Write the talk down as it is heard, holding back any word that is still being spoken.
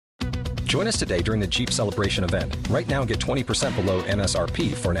Join us today during the Jeep Celebration event. Right now, get 20% below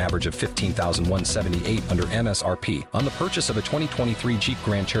MSRP for an average of $15,178 under MSRP on the purchase of a 2023 Jeep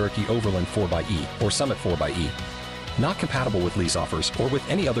Grand Cherokee Overland 4xE or Summit 4xE. Not compatible with lease offers or with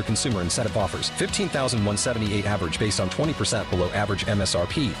any other consumer incentive offers. $15,178 average based on 20% below average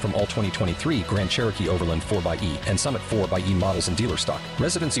MSRP from all 2023 Grand Cherokee Overland 4xE and Summit 4xE models in dealer stock.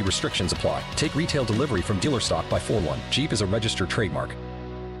 Residency restrictions apply. Take retail delivery from dealer stock by 4/1. Jeep is a registered trademark.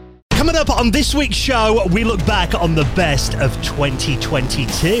 Coming up on this week's show, we look back on the best of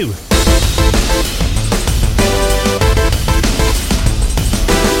 2022.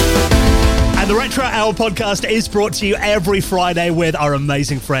 And the Retro Hour podcast is brought to you every Friday with our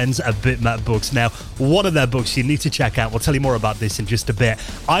amazing friends at Bitmap Books. Now, one of their books you need to check out. We'll tell you more about this in just a bit.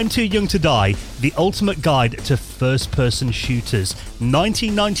 I'm Too Young to Die, The Ultimate Guide to First-Person Shooters,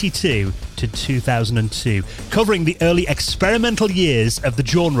 1992 to 2002, covering the early experimental years of the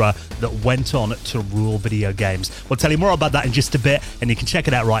genre that went on to rule video games. We'll tell you more about that in just a bit, and you can check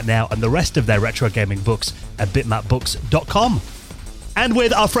it out right now and the rest of their retro gaming books at bitmapbooks.com. And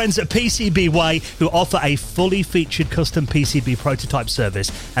with our friends at PCBWay, who offer a fully featured custom PCB prototype service,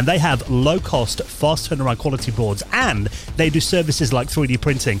 and they have low-cost, fast turnaround quality boards, and they do services like 3D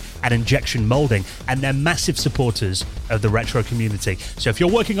printing and injection molding, and they're massive supporters of the retro community. So if you're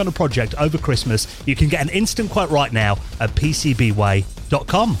working on a project over Christmas, you can get an instant quote right now at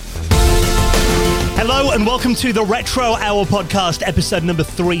PCBWay.com. Hello and welcome to the Retro Hour podcast, episode number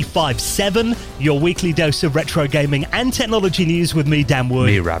 357, your weekly dose of retro gaming and technology news with me, Dan Wood.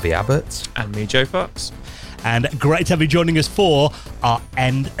 Me, Ravi Abbott. And me, Joe Fox. And great to have you joining us for our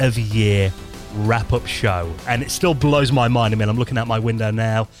end-of-year wrap-up show. And it still blows my mind. I mean, I'm looking out my window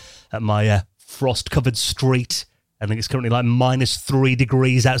now at my frost-covered street. I think it's currently like -3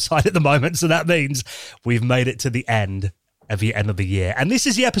 degrees outside at the moment, so that means we've made it to the end of the end of the year. And this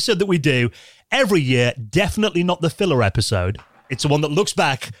is the episode that we do every year, definitely not the filler episode. It's the one that looks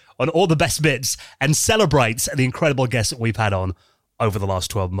back on all the best bits and celebrates the incredible guests that we've had on over the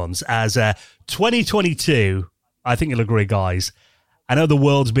last 12 months. As 2022, I think you'll agree, guys, I know the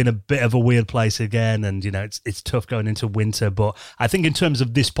world's been a bit of a weird place again, and you know it's tough going into winter, but I think in terms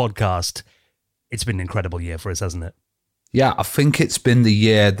of this podcast, it's been an incredible year for us, hasn't it? Yeah, I think it's been the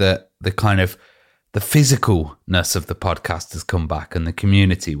year that the physicalness of the podcast has come back, and the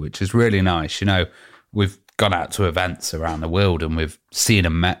community, which is really nice. You know, we've gone out to events around the world and we've seen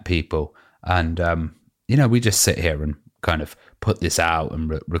and met people, and you know, we just sit here and kind of put this out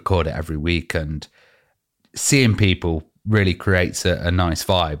and record it every week, and seeing people really creates a nice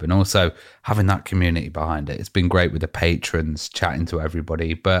vibe, and also having that community behind it. It's been great with the patrons, chatting to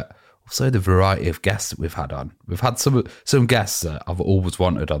everybody, but also the variety of guests that we've had on. We've had some guests that I've always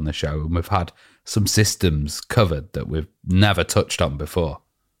wanted on the show, and we've had some systems covered that we've never touched on before.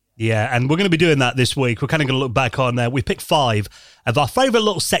 Yeah, and we're going to be doing that this week. We're kind of going to look back on, we picked 5 of our favourite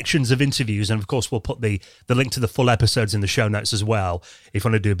little sections of interviews, and of course we'll put the link to the full episodes in the show notes as well, if you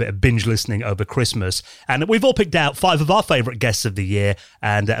want to do a bit of binge listening over Christmas. And we've all picked out 5 of our favourite guests of the year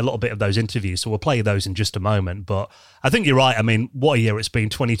and a little bit of those interviews, so we'll play those in just a moment. But I think you're right. I mean, what a year it's been,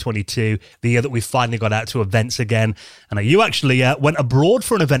 2022, the year that we finally got out to events again. And you actually went abroad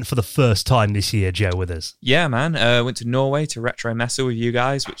for an event for the first time this year, Joe, with us. Yeah, man. Went to Norway to Retro Messe with you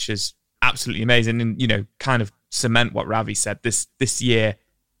guys, which is absolutely amazing, and you know, kind of cement what Ravi said. This year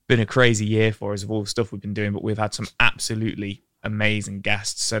been a crazy year for us of all the stuff we've been doing, but we've had some absolutely amazing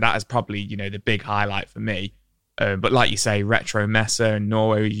guests. So that is probably, you know, the big highlight for me. But like you say, Retro Messe and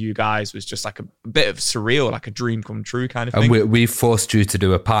Norway with you guys was just like a bit of surreal, like a dream come true kind of thing. And we forced you to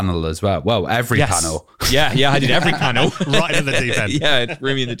do a panel as well. Well, every panel. Yeah, I did every panel. Right in the deep end. Yeah, it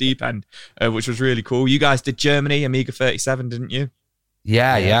threw me in the deep end, which was really cool. You guys did Germany, Amiga 37, didn't you?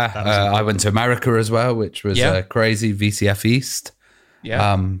 Yeah. I went to America as well, which was crazy. VCF East.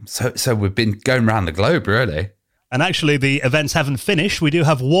 Yeah. So we've been going around the globe, really. And actually, the events haven't finished. We do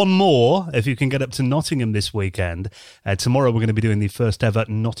have one more, if you can get up to Nottingham this weekend. Tomorrow, we're going to be doing the first ever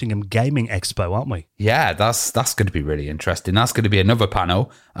Nottingham Gaming Expo, aren't we? Yeah, that's going to be really interesting. That's going to be another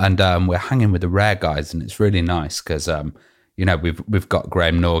panel, and we're hanging with the Rare guys, and it's really nice because, you know, we've got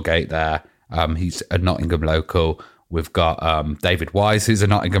Graham Norgate there. He's a Nottingham local. We've got David Wise, who's a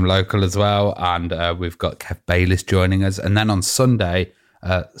Nottingham local as well, and we've got Kev Bayliss joining us. And then on Sunday,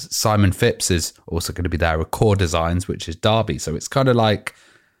 Simon Phipps is also going to be there at Core Designs, which is Derby. So it's kind of like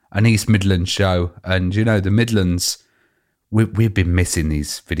an East Midlands show. And, you know, the Midlands, we've been missing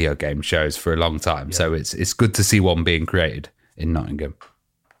these video game shows for a long time. Yeah. So it's good to see one being created in Nottingham.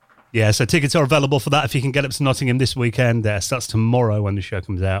 Yeah, so tickets are available for that if you can get up to Nottingham this weekend. Starts tomorrow when the show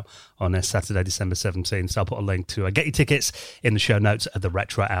comes out on Saturday, December 17th. So I'll put a link to get your tickets in the show notes at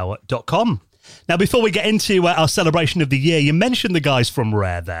theretrohour.com. Now, before we get into our celebration of the year, you mentioned the guys from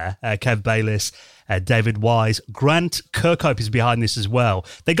Rare there, Kev Bayliss, David Wise, Grant Kirkhope is behind this as well.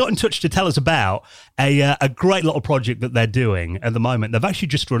 They got in touch to tell us about a great little project that they're doing at the moment. They've actually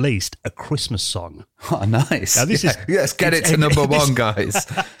just released a Christmas song. Oh, nice. Now, this is, let's get it to number one, guys.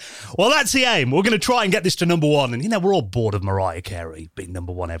 Well, that's the aim. We're going to try and get this to number one. And, we're all bored of Mariah Carey being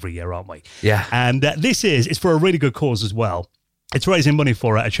number one every year, aren't we? Yeah. And it's for a really good cause as well. It's raising money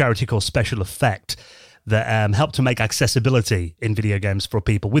for a charity called Special Effect that help to make accessibility in video games for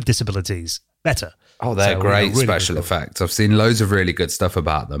people with disabilities better. Oh, they're great really special effects. I've seen loads of really good stuff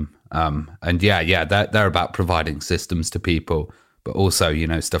about them. And they're about providing systems to people, but also,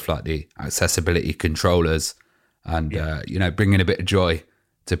 stuff like the accessibility controllers and, bringing a bit of joy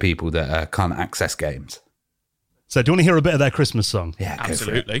to people that can't access games. So do you want to hear a bit of their Christmas song? Yeah,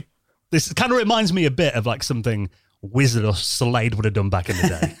 absolutely. This kind of reminds me a bit of like something Wizard or Slade would have done back in the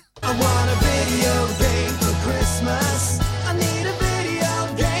day. I want a video game for Christmas. I need a video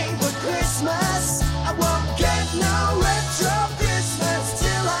game for Christmas. I won't get no retro Christmas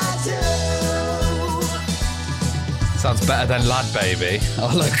till I do. Sounds better than Lad Baby,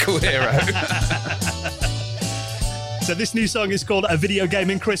 our local hero. So this new song is called A Video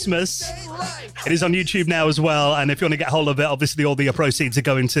Game in Christmas. It is on YouTube now as well, and if you want to get hold of it, obviously all the proceeds are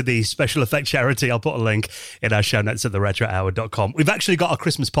going to the Special Effect charity. I'll put a link in our show notes at theretrohour.com. We've actually got our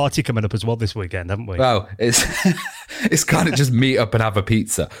Christmas party coming up as well this weekend, haven't we? Well, it's kind of just meet up and have a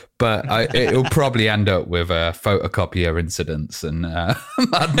pizza, but it'll probably end up with photocopier incidents and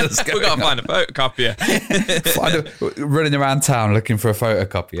madness going We've got to on. find a photocopier. Running around town looking for a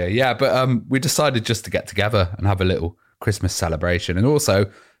photocopier. Yeah, but we decided just to get together and have a little Christmas celebration, and also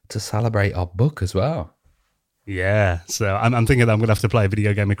to celebrate our book as well. Yeah, so I'm thinking that I'm going to have to play a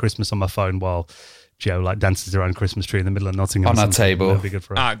video game of Christmas on my phone while Joe dances around a Christmas tree in the middle of Nottingham. On our table. That'd be good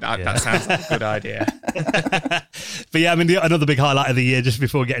for us. That sounds like a good idea. But yeah, another big highlight of the year, just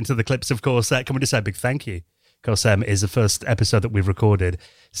before we get into the clips, of course, can we just say a big thank you? Because is the first episode that we've recorded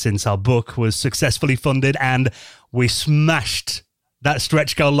since our book was successfully funded, and we smashed that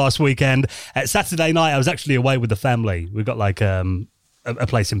stretch goal last weekend. Saturday night, I was actually away with the family. We got a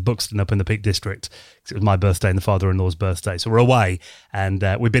place in Buxton up in the Peak District. It was my birthday and the father-in-law's birthday. So we're away, and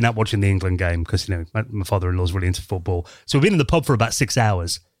we've been out watching the England game because, my father-in-law's really into football. So we've been in the pub for about 6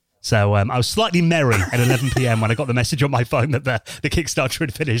 hours. So I was slightly merry at 11 p.m. when I got the message on my phone that the Kickstarter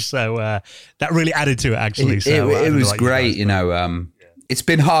had finished. So that really added to it, actually. It was great, It's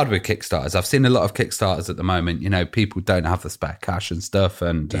been hard with Kickstarters. I've seen a lot of Kickstarters at the moment. People don't have the spare cash and stuff,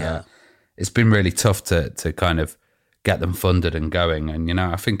 and it's been really tough to kind of get them funded and going. And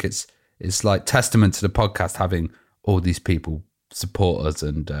I think it's like testament to the podcast having all these people support us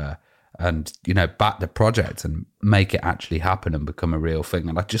and back the project and make it actually happen and become a real thing.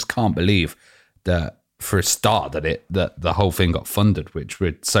 And I just can't believe that for a start that the whole thing got funded, which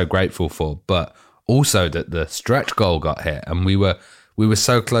we're so grateful for, but also that the stretch goal got hit, and we were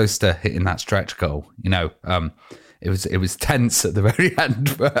so close to hitting that stretch goal. It was tense at the very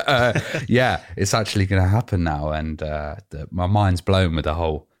end, but it's actually going to happen now, and my mind's blown with the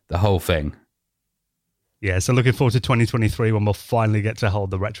whole thing. Yeah, so looking forward to 2023 when we'll finally get to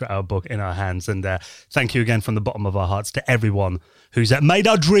hold the Retro Hour book in our hands. And thank you again from the bottom of our hearts to everyone who's made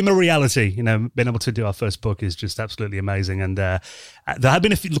our dream a reality. Being able to do our first book is just absolutely amazing. And there have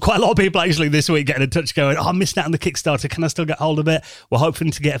been quite a lot of people actually this week getting in touch going, I missed out on the Kickstarter. Can I still get hold of it? We're hoping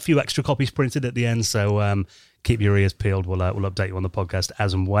to get a few extra copies printed at the end. So keep your ears peeled. We'll update you on the podcast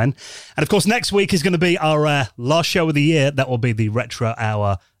as and when. And of course, next week is going to be our last show of the year. That will be the Retro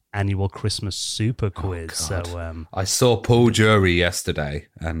Hour annual Christmas super quiz. So I saw Paul Jury yesterday,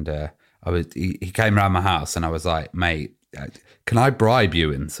 and he came around my house, and I was like, mate, can I bribe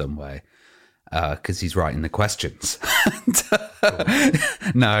you in some way? Because he's writing the questions.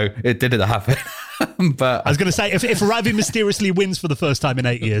 No, it didn't happen. But I was going to say, if Ravi mysteriously wins for the first time in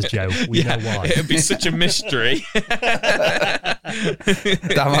 8 years, Joe, we know why. It'd be such a mystery. Damn,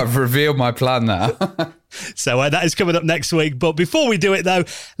 I've revealed my plan now. So that is coming up next week. But before we do it, though,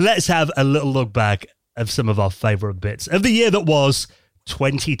 let's have a little look back of some of our favourite bits of the year that was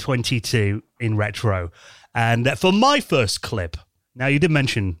 2022 in retro. And for my first clip, now you did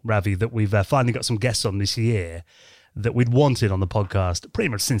mention, Ravi, that we've finally got some guests on this year that we'd wanted on the podcast pretty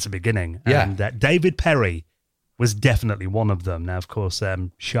much since the beginning. Yeah. And David Perry was definitely one of them. Now, of course,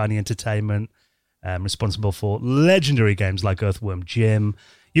 Shiny Entertainment, responsible for legendary games like Earthworm Jim.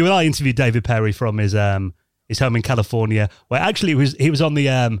 You and I interviewed David Perry from his home in California, where actually he was on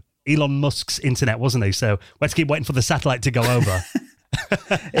the Elon Musk's internet, wasn't he? So we had to keep waiting for the satellite to go over.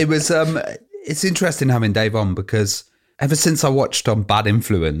 It was, it's interesting having Dave on because ever since I watched on Bad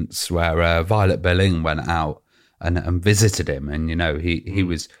Influence, where Violet Berlin went out and visited him, and, you know, he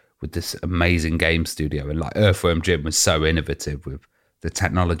was with this amazing game studio, and like Earthworm Jim was so innovative with the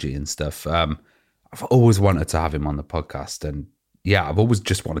technology and stuff. I've always wanted to have him on the podcast, and yeah, I've always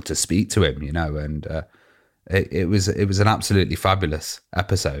just wanted to speak to him, you know, and it was an absolutely fabulous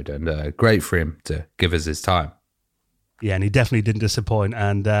episode, and great for him to give us his time. Yeah, and he definitely didn't disappoint.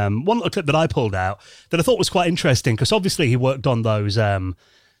 And one little clip that I pulled out that I thought was quite interesting, because obviously he worked on those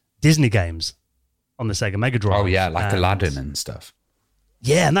Disney games on the Sega Mega Drive. Oh yeah, like Aladdin and stuff.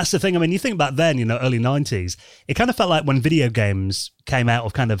 Yeah, and that's the thing. I mean, you think back then, you know, early 90s, it kind of felt like when video games came out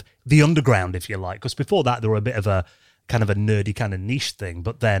of kind of the underground, if you like, because before that, they were a bit of a kind of a nerdy kind of niche thing.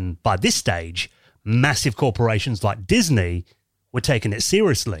 But then by this stage, massive corporations like Disney were taking it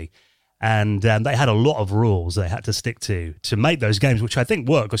seriously. And they had a lot of rules they had to stick to make those games, which I think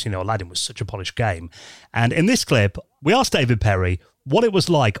worked because, you know, Aladdin was such a polished game. And in this clip, we asked David Perry what it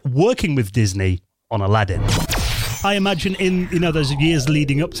was like working with Disney on Aladdin. I imagine in, you know, those years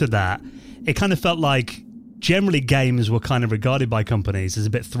leading up to that, it kind of felt like generally games were kind of regarded by companies as a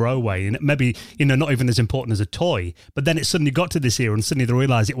bit throwaway and maybe, you know, not even as important as a toy. But then it suddenly got to this era and suddenly they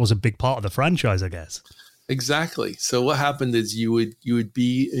realized it was a big part of the franchise, I guess. Exactly. So what happened is you would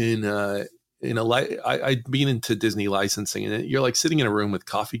be I'd been into Disney licensing, and you're like sitting in a room with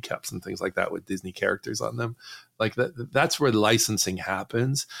coffee cups and things like that with Disney characters on them. Like that's where licensing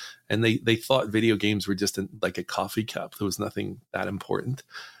happens. And they thought video games were just like a coffee cup. There was nothing that important.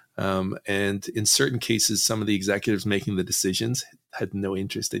 And in certain cases, some of the executives making the decisions had no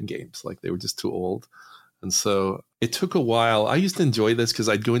interest in games. Like they were just too old. And so it took a while. I used to enjoy this because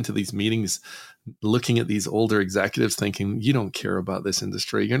I'd go into these meetings looking at these older executives thinking, you don't care about this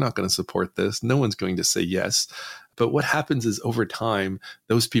industry. You're not going to support this. No one's going to say yes. But what happens is over time,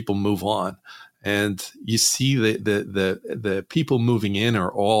 those people move on. And you see the people moving in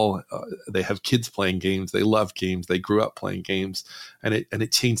are all, they have kids playing games. They love games. They grew up playing games, and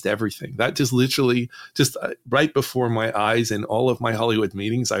it changed everything. That just literally just right before my eyes in all of my Hollywood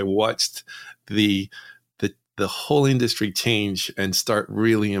meetings, I watched the whole industry change and start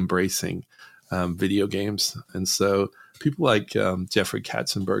really embracing video games. And so people like Jeffrey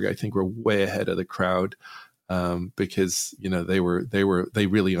Katzenberg, I think, were way ahead of the crowd because, you know, they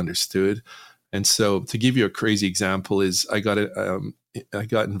really understood. And so to give you a crazy example is I got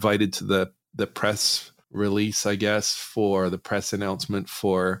invited to the press release, I guess, for the press announcement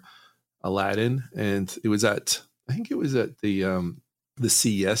for Aladdin. And it was at the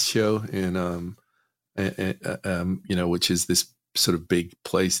CES show in, you know, which is this sort of big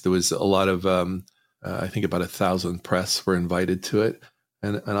place. There was a lot of, I think about 1,000 press were invited to it.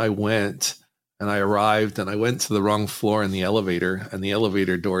 And I went. And I arrived and I went to the wrong floor in the elevator, and the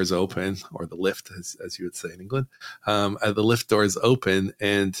elevator doors open, or the lift, as you would say in England. The lift doors open,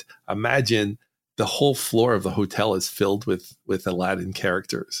 and imagine the whole floor of the hotel is filled with Aladdin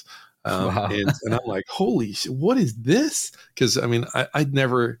characters. Wow. And I'm like, holy shit, what is this? Because I mean,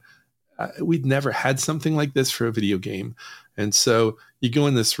 we'd never had something like this for a video game. And so you go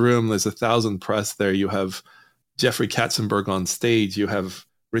in this room, there's 1,000 press there. You have Jeffrey Katzenberg on stage. You have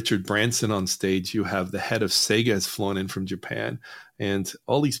Richard Branson on stage. You have the head of Sega has flown in from Japan, and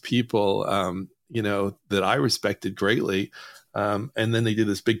all these people, you know, that I respected greatly. And then they did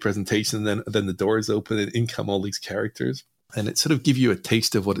this big presentation, and then the doors open and in come all these characters. And it sort of gives you a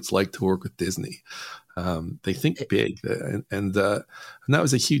taste of what it's like to work with Disney. They think big, and that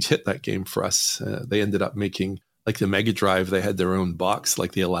was a huge hit, that game, for us. They ended up making, like the Mega Drive, they had their own box,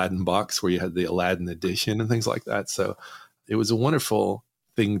 like the Aladdin box, where you had the Aladdin edition and things like that. So it was a wonderful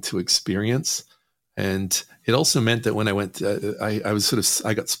thing to experience. And it also meant that when I went,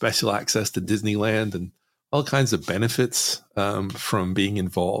 I got special access to Disneyland and all kinds of benefits from being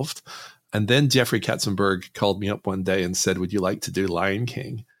involved. And then Jeffrey Katzenberg called me up one day and said, would you like to do Lion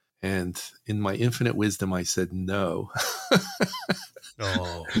King? And in my infinite wisdom, I said, no.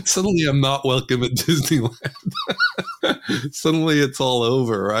 Oh. Suddenly I'm not welcome at Disneyland. Suddenly it's all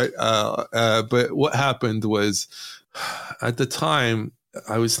over, right? But what happened was, at the time,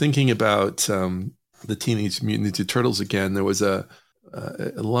 I was thinking about the Teenage Mutant Ninja Turtles again. There was a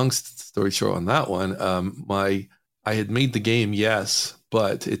long story short on that one. I had made the game, yes,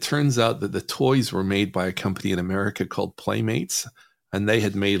 but it turns out that the toys were made by a company in America called Playmates, and they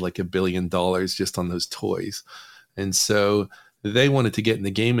had made like $1 billion just on those toys. And so they wanted to get in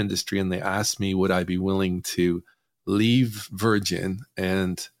the game industry, and they asked me, would I be willing to leave Virgin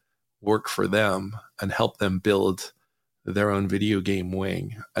and work for them and help them build their own video game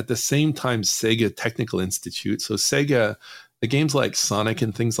wing. At the same time, Sega Technical Institute. So Sega, the games like Sonic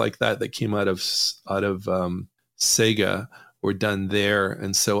and things like that came out of Sega were done there.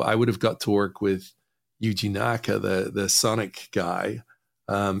 And so I would have got to work with Yuji Naka, the Sonic guy,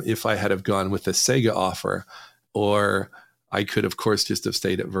 if I had have gone with the Sega offer. Or I could, of course, just have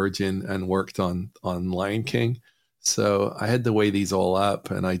stayed at Virgin and worked on Lion King. So I had to weigh these all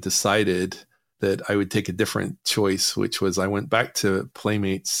up, and I decided that I would take a different choice, which was I went back to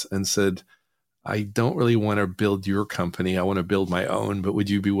Playmates and said, I don't really want to build your company. I want to build my own, but would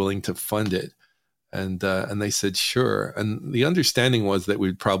you be willing to fund it? And they said, sure. And the understanding was that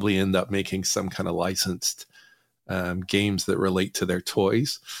we'd probably end up making some kind of licensed games that relate to their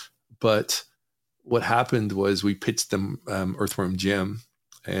toys. But what happened was we pitched them Earthworm Jim,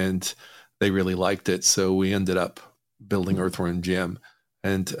 and they really liked it. So we ended up building Earthworm Jim.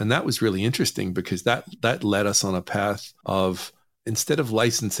 And that was really interesting because that led us on a path of, instead of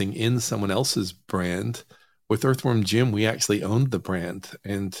licensing in someone else's brand, with Earthworm Jim, we actually owned the brand.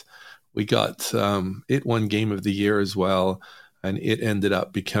 And we got, it won Game of the Year as well. And it ended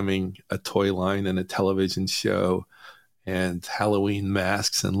up becoming a toy line and a television show and Halloween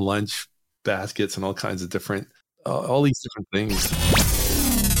masks and lunch baskets and all kinds of different, all these different things.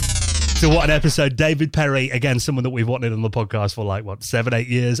 So what an episode. David Perry, again, someone that we've wanted on the podcast for 7-8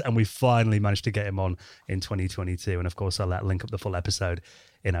 years, and we finally managed to get him on in 2022. And of course, I'll link up the full episode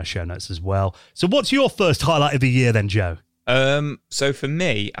in our show notes as well. So what's your first highlight of the year then, Joe? So for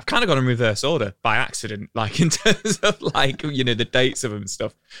me, I've kind of gone in reverse order by accident, in terms of the dates of them and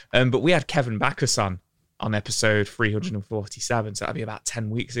stuff. But we had Kevin Backus on episode 347, so that'd be about 10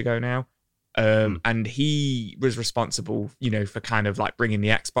 weeks ago now. And he was responsible, for kind of bringing the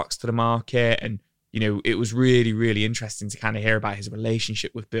Xbox to the market. And, it was really, really interesting to kind of hear about his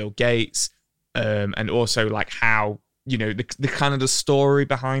relationship with Bill Gates. And also how, the kind of the story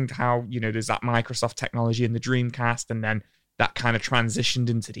behind how, there's that Microsoft technology in the Dreamcast, and then that kind of transitioned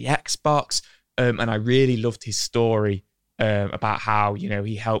into the Xbox. And I really loved his story about how,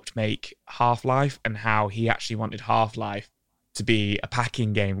 he helped make Half-Life, and how he actually wanted Half-Life to be a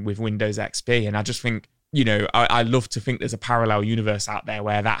packing game with Windows XP. And I just think, I love to think there's a parallel universe out there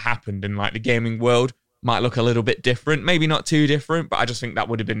where that happened, and the gaming world might look a little bit different, maybe not too different, but I just think that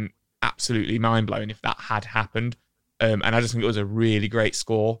would have been absolutely mind-blowing if that had happened. And I just think it was a really great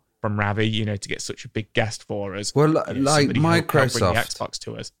score from Ravi, to get such a big guest for us. Well, Microsoft, bring the Xbox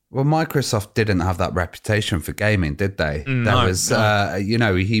to us. Well, Microsoft didn't have that reputation for gaming, did they? No.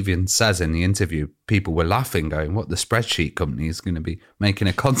 He even says in the interview, people were laughing, going, "What, the spreadsheet company is going to be making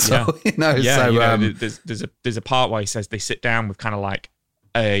a console?" There's a part where he says they sit down with kind of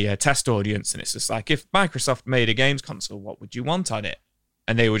a test audience, and it's just if Microsoft made a games console, what would you want on it?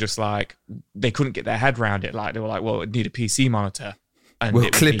 And they were just they couldn't get their head around it. They were well, it'd need a PC monitor. And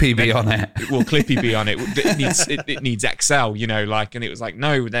will Clippy be on it? Will Clippy be on it? It needs Excel, and it was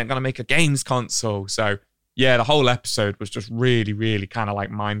no, they're going to make a games console. So, yeah, the whole episode was just really, really kind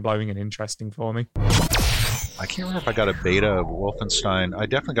of mind-blowing and interesting for me. I can't remember if I got a beta of Wolfenstein. I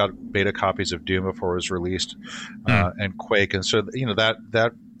definitely got beta copies of Doom before it was released, and Quake. And so,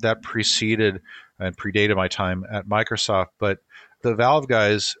 that preceded and predated my time at Microsoft. But the Valve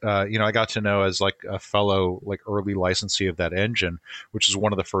guys, I got to know as a fellow early licensee of that engine, which is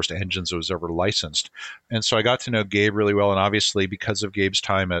one of the first engines that was ever licensed. And so I got to know Gabe really well. And obviously, because of Gabe's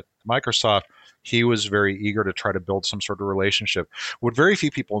time at Microsoft, he was very eager to try to build some sort of relationship. What very few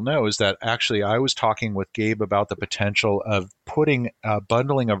people know is that actually I was talking with Gabe about the potential of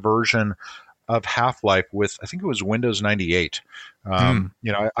bundling a version of Half-Life with, I think it was Windows 98.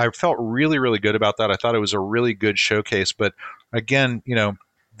 I felt really, really good about that. I thought it was a really good showcase. But again,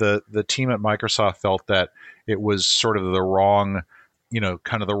 the team at Microsoft felt that it was sort of the wrong,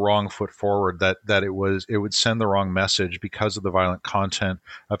 kind of the wrong foot forward, that it would send the wrong message because of the violent content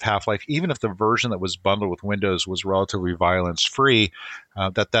of Half-Life. Even if the version that was bundled with Windows was relatively violence-free,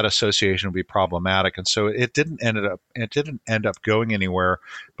 that association would be problematic. And so it didn't end up going anywhere.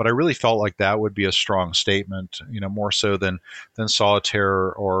 But I really felt like that would be a strong statement, more so than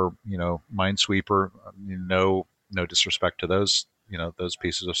Solitaire or Minesweeper. No disrespect to those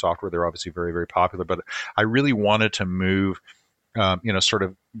pieces of software. They're obviously very, very popular. But I really wanted to move sort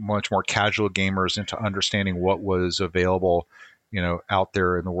of much more casual gamers into understanding what was available, out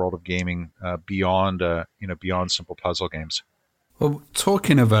there in the world of gaming beyond simple puzzle games. Well,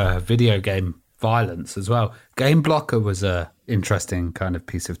 talking of video game violence as well, Game Blocker was a interesting kind of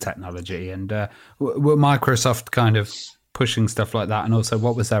piece of technology, and were Microsoft kind of pushing stuff like that? And also,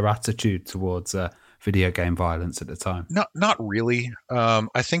 what was their attitude towards video game violence at the time? Not really.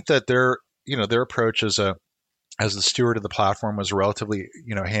 I think that their approach as as the steward of the platform, was relatively,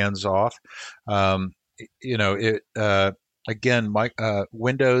 hands off. Again,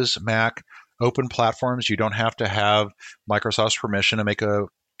 Windows, Mac, open platforms. You don't have to have Microsoft's permission to make a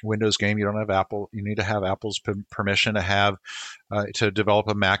Windows game. You don't have Apple. You need to have Apple's permission to have to develop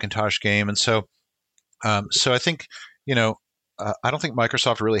a Macintosh game. And so I think, I don't think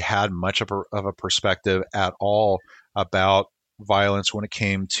Microsoft really had much of a perspective at all about violence when it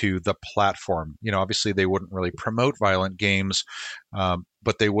came to the platform. Obviously they wouldn't really promote violent games,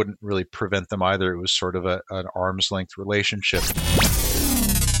 but they wouldn't really prevent them either. It was sort of an arm's length relationship.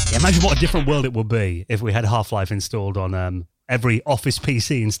 Yeah, imagine what a different world it would be if we had Half-Life installed on every Office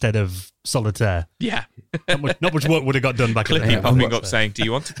PC instead of Solitaire. Yeah. Not much work would have got done back Clippy then. popping up saying, do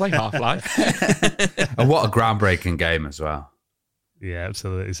you want to play Half-Life? And what a groundbreaking game as well. Yeah,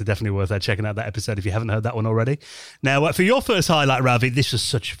 absolutely. It's definitely worth checking out that episode if you haven't heard that one already. Now, for your first highlight, Ravi, this was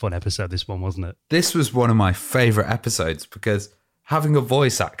such a fun episode, this one, wasn't it? This was one of my favourite episodes because having a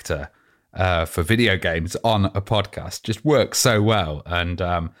voice actor for video games on a podcast just works so well. And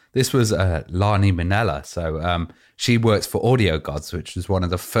this was Lani Minella. So she works for Audio Gods, which was one of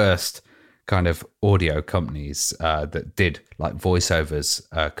the first kind of audio companies that did like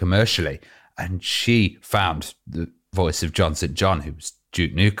voiceovers commercially. And she found the voice of John St. John, who was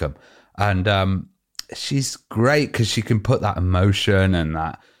Duke Nukem. And she's great because she can put that emotion and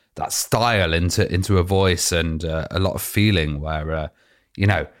that style into a voice and a lot of feeling where,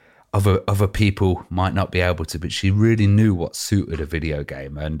 other people might not be able to, but she really knew what suited a video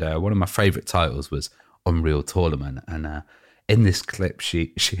game. And one of my favourite titles was Unreal Tournament. And in this clip,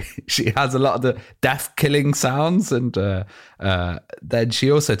 she has a lot of the death killing sounds. And then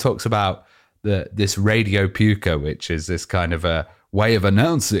she also talks about this radio puker, which is this kind of a way of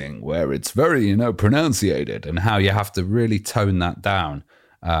announcing where it's very, pronunciated, and how you have to really tone that down,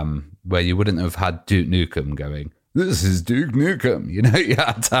 where you wouldn't have had Duke Nukem going, this is Duke Nukem. You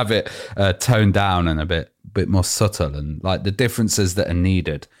had to have it toned down and a bit more subtle, and like the differences that are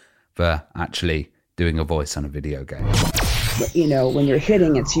needed for actually doing a voice on a video game. When you're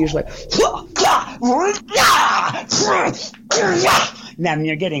hitting, it's usually now when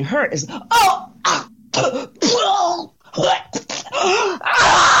you're getting hurt is there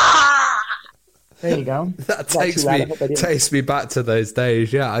you go. That takes me back to those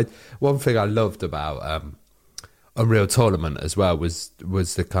days. Yeah, one thing I loved about Unreal Tournament as well was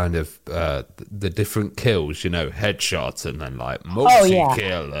the kind of the different kills, headshots and then like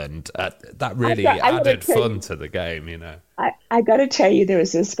multi-kill, and that really added fun to the game, I got to tell you, there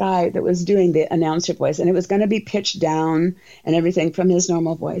was this guy that was doing the announcer voice, and it was going to be pitched down and everything from his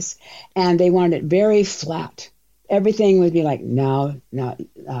normal voice, and they wanted it very flat. Everything would be like, now,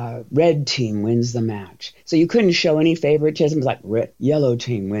 red team wins the match. So you couldn't show any favoritism. It was like, yellow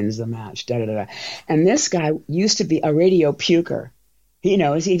team wins the match, da-da-da-da. And this guy used to be a radio puker. He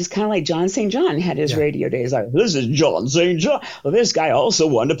was kind of like John St. John had his radio days. Like, this is John St. John. Well, this guy also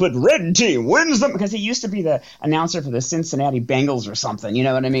wanted to put red team wins them, because he used to be the announcer for the Cincinnati Bengals or something. You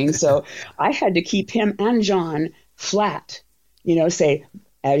know what I mean? So I had to keep him and John flat, say,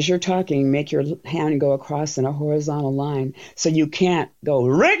 as you're talking, make your hand go across in a horizontal line, so you can't go,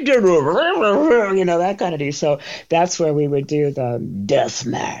 that kind of deal. So that's where we would do the death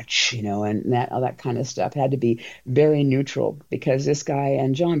match, and all that kind of stuff had to be very neutral, because this guy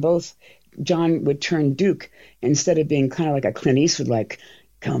and John would turn Duke, instead of being kind of like a Clint Eastwood, like,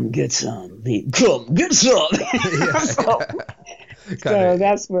 come get some, come get some. So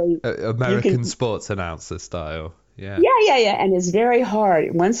that's where American sports announcer style. Yeah. And it's very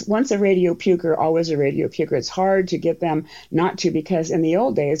hard. Once a radio puker, always a radio puker. It's hard to get them not to, because in the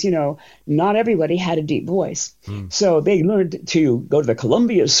old days, not everybody had a deep voice. So they learned to go to the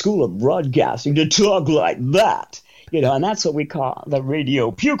Columbia School of Broadcasting to talk like that, and that's what we call the radio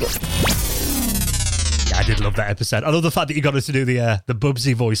puker. Yeah, I did love that episode. I love the fact that you got us to do the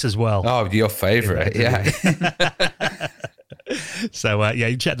Bubsy voice as well. Oh, your favourite, yeah. So,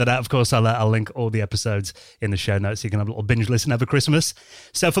 you check that out. Of course, I'll link all the episodes in the show notes so you can have a little binge listen over Christmas.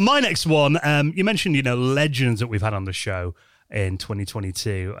 So for my next one, you mentioned, legends that we've had on the show in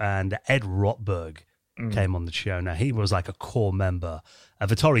 2022, and Ed Rotberg came on the show. Now, he was like a core member of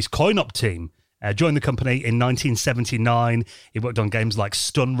Atari's coin-op team, joined the company in 1979. He worked on games like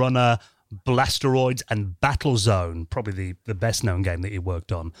Stun Runner, Blasteroids, and Battlezone, probably the best-known game that he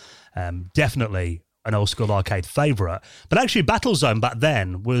worked on. Definitely an old school arcade favourite. But actually Battlezone back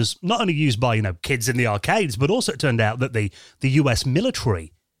then was not only used by, kids in the arcades, but also it turned out that the US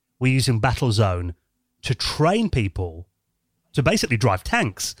military were using Battlezone to train people to basically drive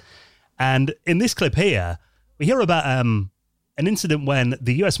tanks. And in this clip here, we hear about an incident when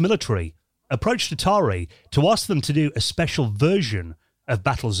the US military approached Atari to ask them to do a special version of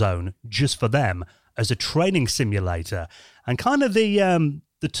Battlezone just for them as a training simulator, and kind of the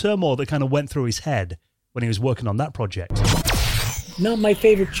turmoil that kind of went through his head when he was working on that project. Not my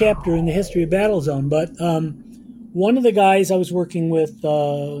favorite chapter in the history of Battlezone, but one of the guys I was working with,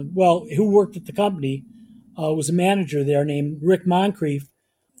 who worked at the company, was a manager there named Rick Moncrief.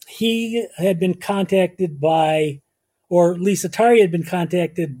 He had been contacted by, or at least Atari had been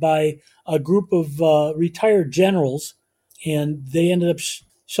contacted by a group of retired generals, and they ended up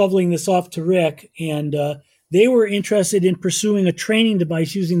shoveling this off to Rick, and they were interested in pursuing a training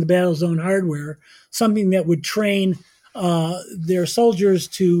device using the Battlezone hardware, something that would train their soldiers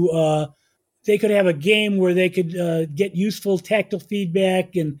to, they could have a game where they could get useful tactile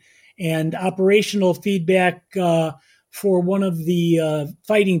feedback and operational feedback for one of the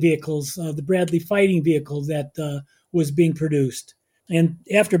fighting vehicles, the Bradley fighting vehicle that was being produced. And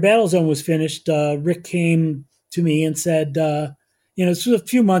after Battlezone was finished, Rick came to me and said, this was a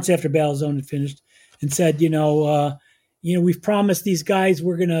few months after Battlezone had finished, and said, we've promised these guys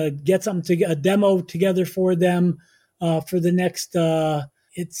we're going to get a demo together for them for the next,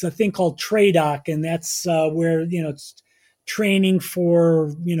 it's a thing called TRADOC, and that's where, it's training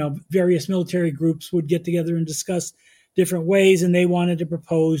for, various military groups would get together and discuss different ways, and they wanted to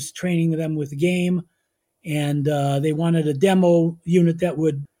propose training them with a game, and they wanted a demo unit that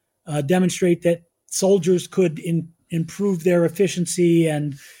would demonstrate that soldiers could improve their efficiency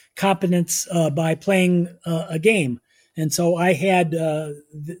and competence by playing a game. And so I had the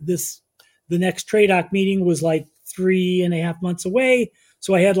next TRADOC meeting was like 3.5 months away.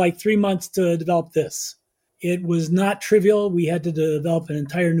 So I had like 3 months to develop this. It was not trivial. We had to develop an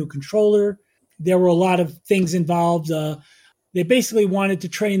entire new controller. There were a lot of things involved. They basically wanted to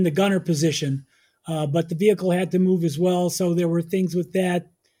train the gunner position, but the vehicle had to move as well. So there were things with that.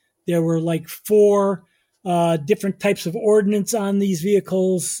 There were like 4 different types of ordnance on these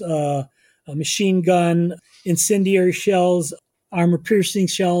vehicles, a machine gun, incendiary shells, armor-piercing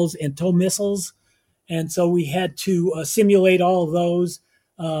shells, and tow missiles. And so we had to simulate all of those,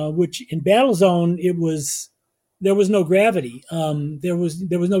 which in Battlezone, there was no gravity. There was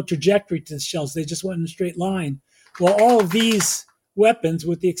no trajectory to the shells. They just went in a straight line. Well, all of these weapons,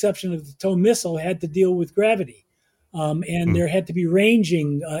 with the exception of the tow missile, had to deal with gravity. And there had to be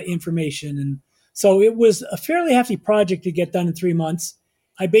ranging information. And so it was a fairly hefty project to get done in 3 months.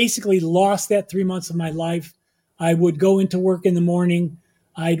 I basically lost that 3 months of my life. I would go into work in the morning.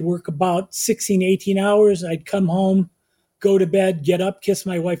 I'd work about 16, 18 hours. I'd come home, go to bed, get up, kiss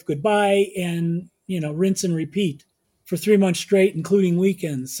my wife goodbye, and, rinse and repeat for 3 months straight, including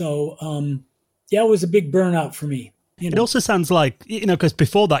weekends. So, it was a big burnout for me. It also sounds like, because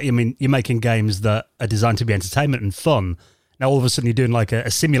before that, you're making games that are designed to be entertainment and fun. Now, all of a sudden, you're doing like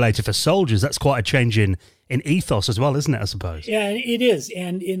a simulator for soldiers. That's quite a change in ethos as well, isn't it, I suppose? Yeah, it is.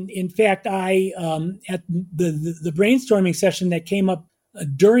 And in fact, I, at the brainstorming session that came up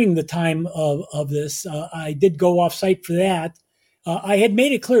during the time of this, I did go off site for that. I had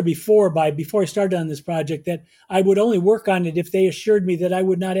made it clear before I started on this project that I would only work on it if they assured me that I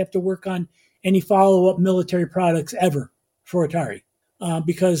would not have to work on any follow-up military products ever for Atari,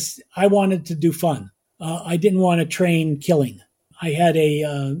 because I wanted to do fun. I didn't want to train killing. I had a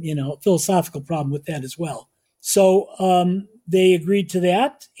philosophical problem with that as well. So they agreed to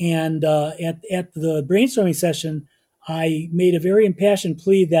that, and at the brainstorming session, I made a very impassioned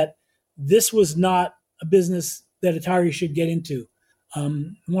plea that this was not a business that Atari should get into.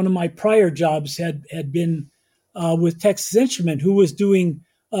 One of my prior jobs had been with Texas Instrument, who was doing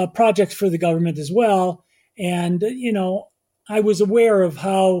projects for the government as well. And, I was aware of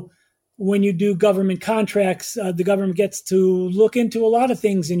how when you do government contracts, the government gets to look into a lot of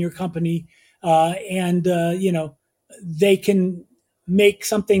things in your company. And they can make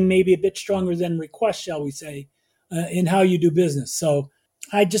something maybe a bit stronger than request, shall we say, in how you do business. So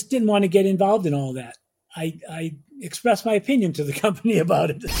I just didn't want to get involved in all that. I expressed my opinion to the company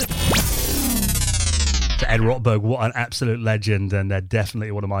about it. Ed Rotberg, what an absolute legend, and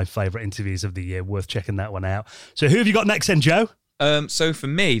definitely one of my favourite interviews of the year. Worth checking that one out. So who have you got next then, Joe? So for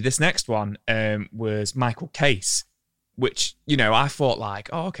me, this next one was Michael Case, which, I thought like,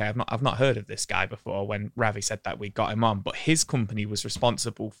 oh, okay, I've not heard of this guy before when Ravi said that we got him on, but his company was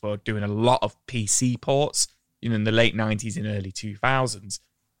responsible for doing a lot of PC ports, in the late 90s and early 2000s.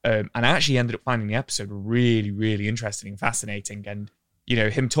 And I actually ended up finding the episode really, really interesting and fascinating. And,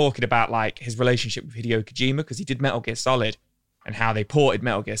 him talking about like his relationship with Hideo Kojima, because he did Metal Gear Solid, and how they ported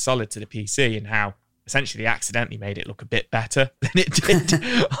Metal Gear Solid to the PC, and how essentially accidentally made it look a bit better than it did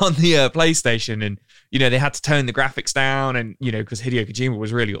on the PlayStation. And, they had to tone the graphics down, and, because Hideo Kojima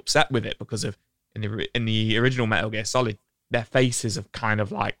was really upset with it because of in the original Metal Gear Solid, their faces are kind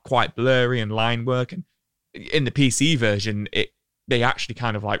of like quite blurry and line work. And in the PC version, they actually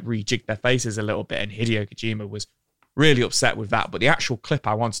kind of like rejigged their faces a little bit, and Hideo Kojima was really upset with that. But the actual clip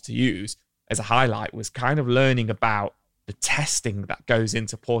I wanted to use as a highlight was kind of learning about the testing that goes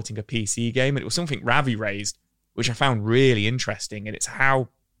into porting a PC game. And it was something Ravi raised, which I found really interesting. And it's how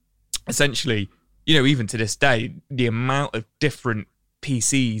essentially, even to this day, the amount of different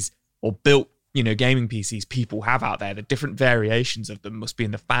PCs or built, gaming PCs people have out there, the different variations of them must be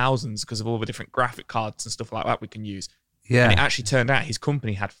in the thousands because of all the different graphic cards and stuff like that we can use. Yeah. And it actually turned out his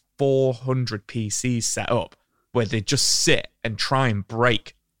company had 400 PCs set up where they just sit and try and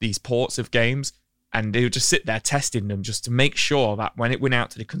break these ports of games. And they would just sit there testing them just to make sure that when it went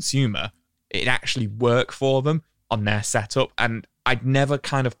out to the consumer, it actually worked for them on their setup. And I'd never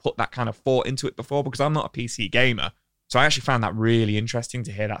kind of put that kind of thought into it before because I'm not a PC gamer. So I actually found that really interesting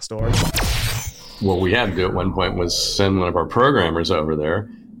to hear that story. What we had to do at one point was send one of our programmers over there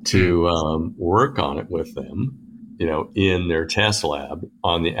to work on it with them, in their test lab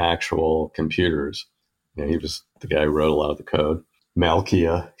on the actual computers. He was the guy who wrote a lot of the code.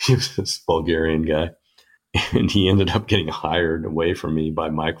 Malkia, he was this Bulgarian guy, and he ended up getting hired away from me by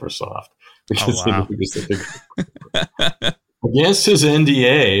Microsoft because he was against his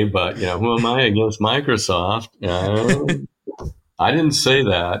NDA. But who am I against Microsoft? I didn't say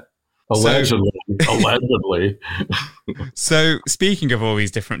that. Allegedly. So speaking of all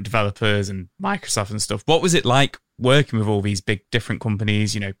these different developers and Microsoft and stuff, what was it like working with all these big different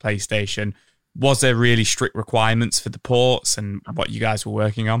companies? PlayStation. Was there really strict requirements for the ports and what you guys were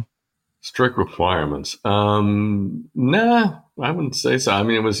working on? Strict requirements? Nah, I wouldn't say so. I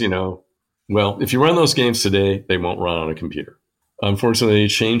mean, it was, if you run those games today, they won't run on a computer. Unfortunately, they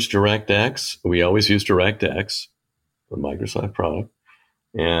changed DirectX. We always use DirectX, the Microsoft product,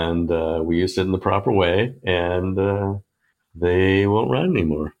 and we used it in the proper way, and they won't run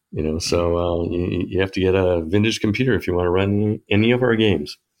anymore. So you have to get a vintage computer if you want to run any of our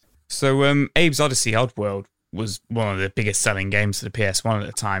games. So Abe's Odyssey Oddworld was one of the biggest selling games for the PS1 at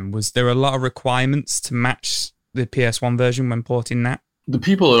the time. Was there a lot of requirements to match the PS1 version when porting that? The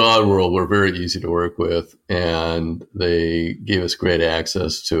people at Oddworld were very easy to work with, and they gave us great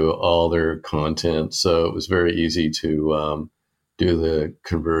access to all their content. So it was very easy to do the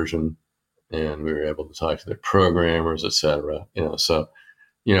conversion, and we were able to talk to their programmers, etc. So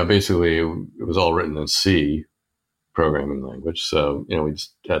basically it was all written in C programming language. So, we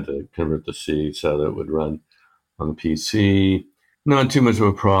just had to convert to C so that it would run on the PC. Not too much of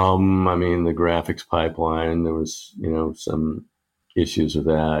a problem. I mean, the graphics pipeline, there was, some issues with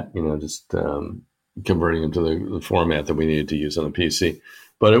that, just converting them to the format that we needed to use on the PC.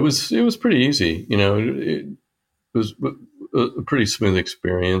 But it was pretty easy. It was a pretty smooth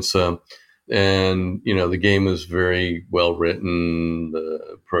experience. And, the game was very well written.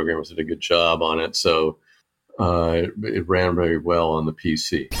 The programmers did a good job on it. So, it ran very well on the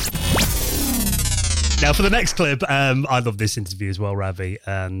PC. Now, for the next clip, I love this interview as well, Ravi,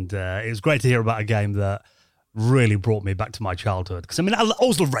 and it was great to hear about a game that really brought me back to my childhood. Because, I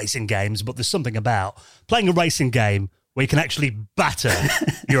always love racing games, but there's something about playing a racing game where you can actually batter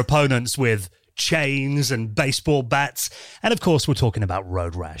your opponents with chains and baseball bats. And, of course, we're talking about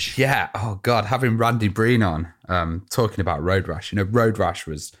Road Rash. Yeah. Oh, God. Having Randy Breen on talking about Road Rash. Road Rash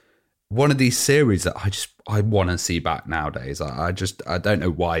was one of these series that I want to see back nowadays. I don't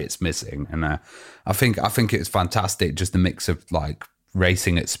know why it's missing, and I think it's fantastic. Just the mix of like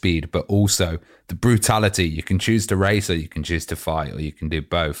racing at speed, but also the brutality. You can choose to race, or you can choose to fight, or you can do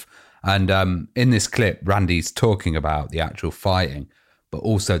both. And in this clip, Randy's talking about the actual fighting, but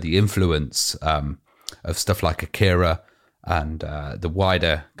also the influence of stuff like Akira and the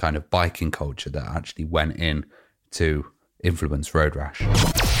wider kind of biking culture that actually went in to influence Road Rash.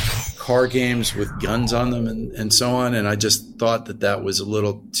 Car games with guns on them and so on. And I just thought that was a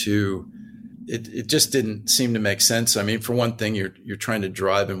little too, it just didn't seem to make sense. I mean, for one thing, you're trying to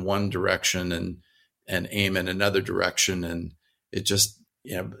drive in one direction and aim in another direction. And it just,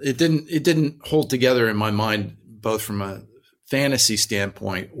 it didn't hold together in my mind, both from a fantasy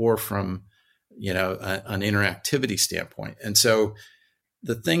standpoint or from, an interactivity standpoint. And so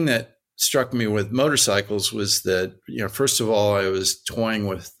the thing that struck me with motorcycles was that, first of all, I was toying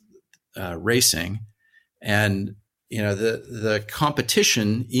with racing, and the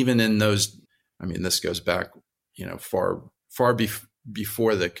competition, even in those, this goes back far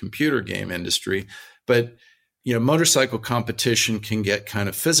before the computer game industry, but motorcycle competition can get kind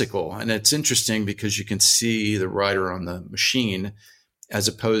of physical. And it's interesting because you can see the rider on the machine as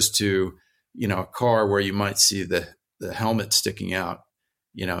opposed to, a car where you might see the helmet sticking out,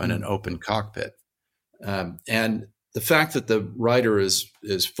 in an open cockpit. And the fact that the rider is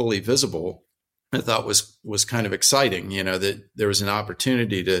fully visible, I thought was kind of exciting, that there was an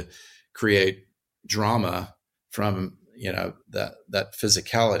opportunity to create drama from, that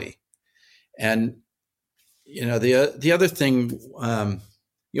physicality. And, the other thing,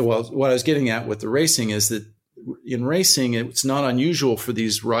 what I was getting at with the racing is that in racing, it's not unusual for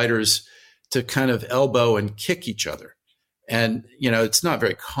these riders to kind of elbow and kick each other. And, it's not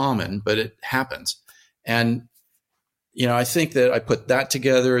very common, but it happens. And, I think that I put that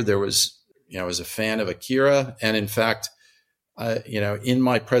together. There was, I was a fan of Akira. And in fact, in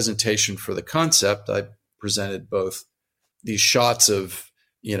my presentation for the concept, I presented both these shots of,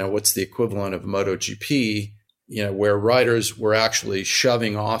 what's the equivalent of MotoGP, where riders were actually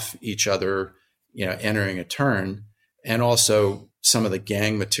shoving off each other, entering a turn, and also some of the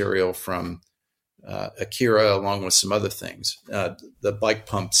gang material from Akira, along with some other things. The bike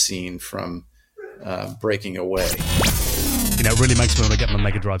pump scene from Breaking Away. It really makes me want to get my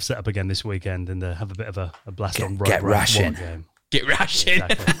Mega Drive set up again this weekend and have a bit of a blast on Road Get Ration. Game. Get Ration.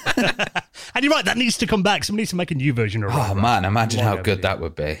 Exactly. And you're right, that needs to come back. Somebody needs to make a new version of Road Oh, man, imagine how good that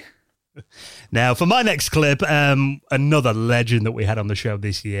would be. Now, for my next clip, another legend that we had on the show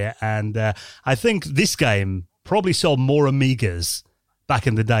this year. And I think this game probably sold more Amigas back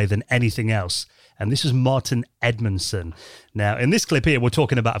in the day than anything else. And this is Martin Edmondson. Now, in this clip here, we're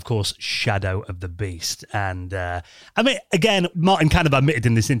talking about, of course, Shadow of the Beast. And, again, Martin kind of admitted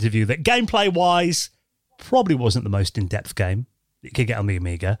in this interview that gameplay-wise, probably wasn't the most in-depth game that you could get on the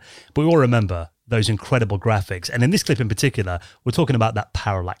Amiga. But we all remember those incredible graphics. And in this clip in particular, we're talking about that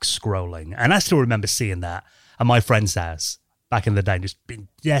parallax scrolling. And I still remember seeing that at my friend's house back in the day, just being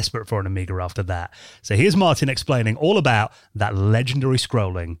desperate for an Amiga after that. So here's Martin explaining all about that legendary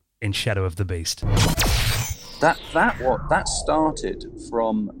scrolling in Shadow of the Beast. That started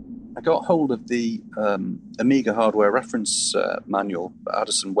from, I got hold of the Amiga hardware reference manual,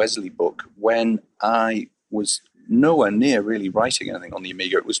 Addison Wesley book, when I was nowhere near really writing anything on the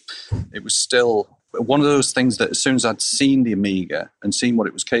Amiga. It was still one of those things that as soon as I'd seen the Amiga and seen what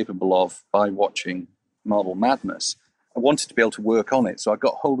it was capable of by watching Marble Madness, I wanted to be able to work on it. So I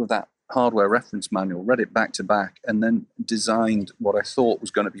got hold of that hardware reference manual, read it back to back, and then designed what I thought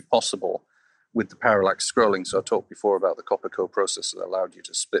was going to be possible with the parallax scrolling. So I talked before about the copper coprocessor that allowed you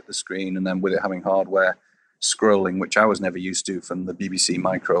to split the screen, and then with it having hardware scrolling, which I was never used to from the BBC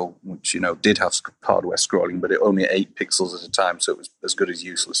Micro, which did have hardware scrolling, but it only at 8 pixels at a time, so it was as good as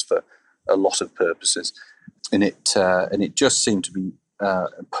useless for a lot of purposes. And it just seemed to be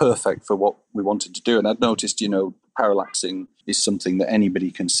perfect for what we wanted to do. And I'd noticed, parallaxing is something that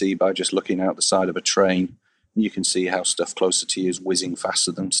anybody can see by just looking out the side of a train. You can see how stuff closer to you is whizzing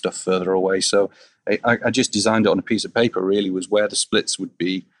faster than stuff further away. So I just designed it on a piece of paper, really, was where the splits would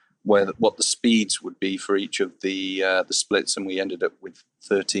be, what the speeds would be for each of the splits. And we ended up with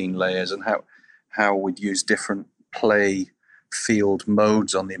 13 layers, and how we'd use different play field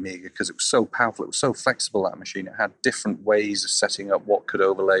modes on the Amiga, because it was so powerful. It was so flexible, that machine. It had different ways of setting up what could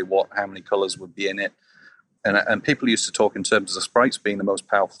overlay what, how many colors would be in it. And people used to talk in terms of the sprites being the most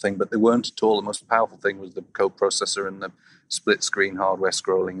powerful thing, but they weren't at all. The most powerful thing was the coprocessor and the split screen hardware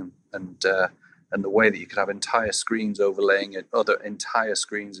scrolling, and the way that you could have entire screens overlaying other entire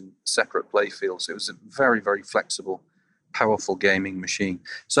screens in separate play fields. It was a very, very flexible, powerful gaming machine.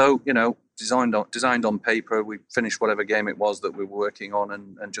 So, designed on paper, we finished whatever game it was that we were working on,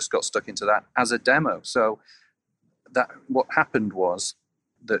 and just got stuck into that as a demo. So that what happened was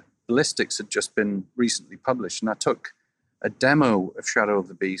that Ballistics had just been recently published, and I took a demo of Shadow of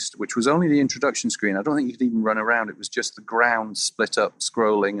the Beast, which was only the introduction screen. I don't think you could even run around. It was just the ground split up,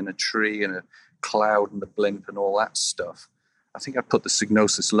 scrolling, and a tree and a cloud and the blimp and all that stuff. I think I put the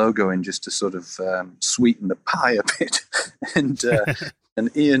Psygnosis logo in just to sort of sweeten the pie a bit.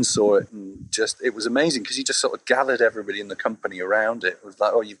 And Ian saw it, and it was amazing, because he just sort of gathered everybody in the company around it. It was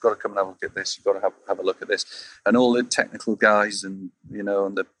like, oh, you've got to come and have a look at this. You've got to have a look at this. And all the technical guys and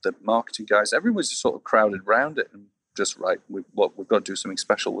the marketing guys, everyone was just sort of crowded around it, and just, right, we've got to do something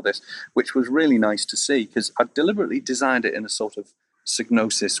special with this, which was really nice to see, because I deliberately designed it in a sort of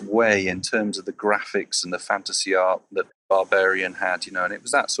Psygnosis way in terms of the graphics and the fantasy art that Barbarian had, and it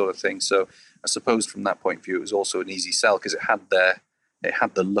was that sort of thing. So I suppose from that point of view, it was also an easy sell, because it had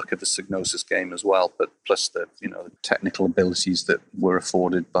the look of the Psygnosis game as well, but plus the the technical abilities that were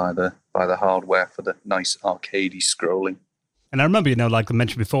afforded by the hardware for the nice arcadey scrolling. And I remember, like I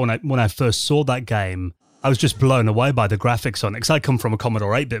mentioned before, when I first saw that game, I was just blown away by the graphics on it, because I come from a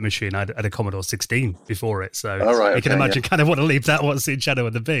Commodore 8-bit machine. I had a Commodore 16 before it, so you can imagine kind of what a leap that was in Shadow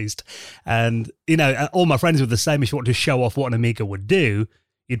of the Beast. And, you know, all my friends were the same. If you want to show off what an Amiga would do,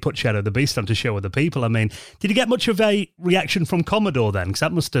 you'd put Shadow of the Beast on to show other people. I mean, did you get much of a reaction from Commodore then? Because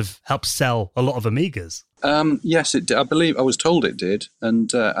that must have helped sell a lot of Amigas. Yes, it did. I believe I was told it did,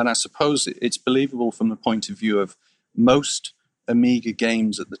 and I suppose it's believable from the point of view of most Amiga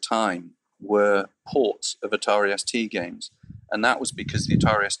games at the time were ports of Atari ST games, and that was because the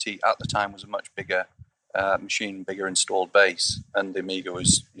Atari ST at the time was a much bigger machine, bigger installed base, and the Amiga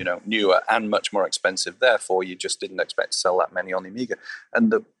was, you know, newer and much more expensive. Therefore, you just didn't expect to sell that many on the Amiga.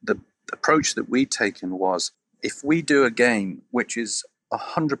 And the approach that we'd taken was, if we do a game which is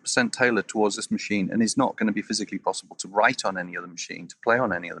 100% tailored towards this machine and is not going to be physically possible to write on any other machine, to play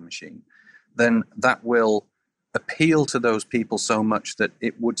on any other machine, then that will appeal to those people so much that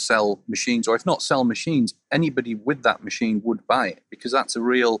it would sell machines, or if not sell machines, anybody with that machine would buy it, because that's a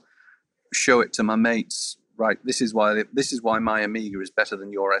real show it to my mates, right? This is why my Amiga is better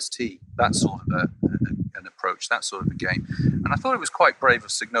than your ST. That sort of an approach, that sort of a game. And I thought it was quite brave of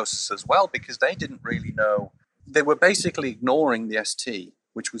Psygnosis as well, because they didn't really know. They were basically ignoring the ST,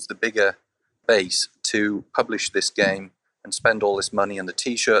 which was the bigger base, to publish this game and spend all this money on the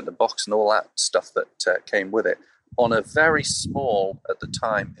T-shirt and the box and all that stuff that came with it on a very small, at the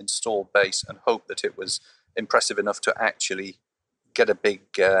time, installed base, and hope that it was impressive enough to actually get a big,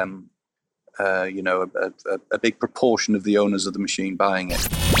 a big proportion of the owners of the machine buying it.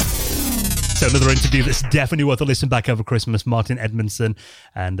 So another interview that's definitely worth a listen back over Christmas, Martin Edmondson.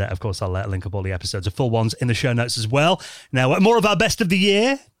 And of course, I'll link up all the episodes of full ones in the show notes as well. Now, more of our best of the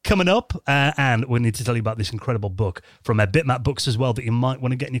year coming up. And we need to tell you about this incredible book from Bitmap Books as well that you might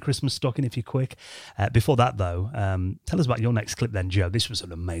want to get in your Christmas stocking if you're quick. Before that, though, tell us about your next clip then, Joe. This was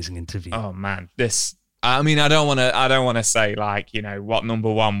an amazing interview. Oh, man. I mean, I don't want to say, like, you know, what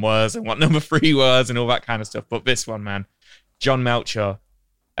number 1 was and what number 3 was and all that kind of stuff. But this one, man, John Melcher,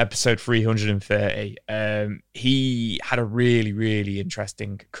 episode 330. He had a really, really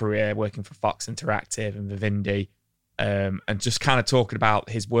interesting career working for Fox Interactive and Vivendi, and just kind of talking about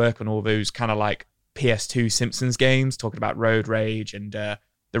his work on all those kind of like PS2 Simpsons games, talking about Road Rage and the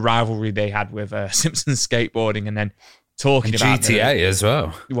rivalry they had with Simpsons skateboarding, and then talking about GTA as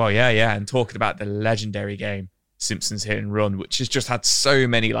well. Well, yeah, and talking about the legendary game Simpsons Hit and Run, which has just had so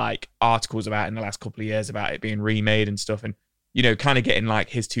many like articles about in the last couple of years about it being remade and stuff, and you know, kind of getting like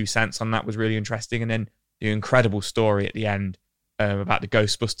his 2 cents on that was really interesting. And then the incredible story at the end about the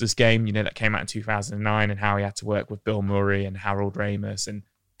Ghostbusters game, you know, that came out in 2009, and how he had to work with Bill Murray and Harold Ramis and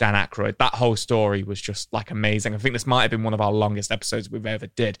Dan Aykroyd. That whole story was just like amazing. I think this might have been one of our longest episodes we've ever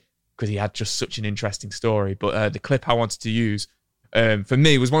did, because he had just such an interesting story. But the clip I wanted to use for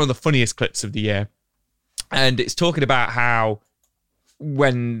me was one of the funniest clips of the year. And it's talking about how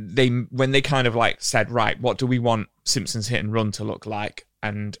when they kind of like said, right, what do we want Simpsons Hit and Run to look like?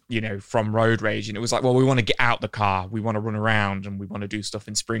 And, you know, from Road Rage, and it was like, well, we want to get out the car, we want to run around, and we want to do stuff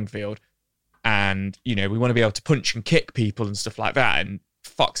in Springfield, and, you know, we want to be able to punch and kick people and stuff like that. And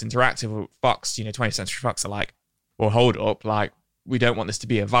Fox Interactive, Fox, you know, 20th Century Fox are like, well, hold up, like, we don't want this to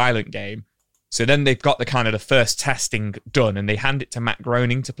be a violent game. So then they've got the kind of the first testing done, and they hand it to Matt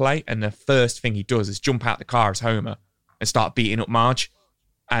Groening to play, and the first thing he does is jump out the car as Homer and start beating up Marge.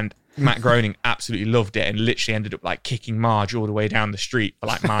 And Matt Groening absolutely loved it and literally ended up like kicking Marge all the way down the street for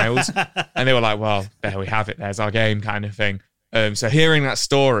like miles. And they were like, well, there we have it. There's our game kind of thing. So hearing that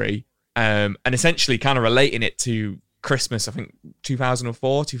story and essentially kind of relating it to Christmas, I think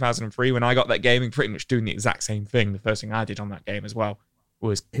 2004, 2003, when I got that game, and pretty much doing the exact same thing. The first thing I did on that game as well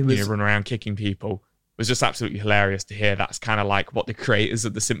was run around kicking people. It was just absolutely hilarious to hear. That's kind of like what the creators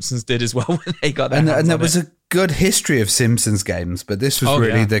of The Simpsons did as well when they got their hands and there on was it. a good history of Simpsons games, but this was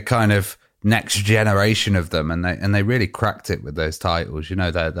really the kind of next generation of them, and they really cracked it with those titles. You know,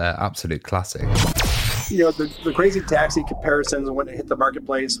 they're absolute classics. You know, the Crazy Taxi comparisons when it hit the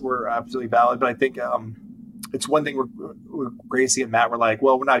marketplace were absolutely valid, but I think it's one thing where Gracie and Matt were like,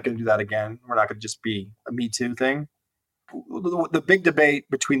 well, we're not going to do that again. We're not going to just be a Me Too thing. The big debate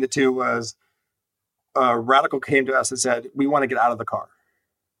between the two was Radical came to us and said, we want to get out of the car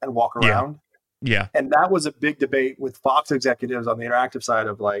and walk around. Yeah. And that was a big debate with Fox executives on the interactive side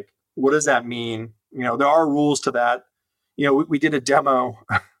of like, what does that mean? You know, there are rules to that. You know, we did a demo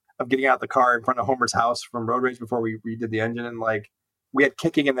of getting out of the car in front of Homer's house from Road Rage before we redid the engine. And like, we had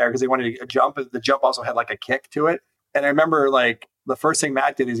kicking in there because they wanted a jump. The jump also had like a kick to it. And I remember like the first thing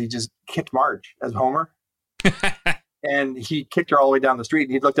Matt did is he just kicked Marge as Homer. And he kicked her all the way down the street.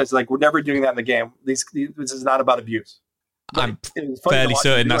 And he looked at us like, we're never doing that in the game. This is not about abuse. I'm fairly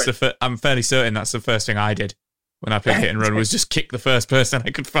certain that's I'm fairly certain that's the first thing I did when I played Hit and Run was just kick the first person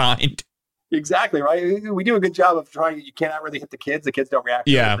I could find. Exactly, right? We do a good job of trying. You cannot really hit the kids. The kids don't react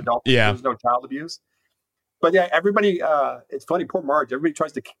to it. There's no child abuse. But yeah, everybody, it's funny, poor Marge. Everybody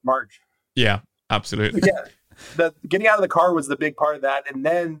tries to kick Marge. Yeah, absolutely. Yeah, the getting out of the car was the big part of that. And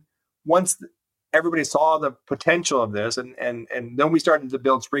then once everybody saw the potential of this, and then we started to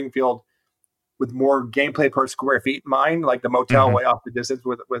build Springfield with more gameplay per square feet in mind, like the motel way off the distance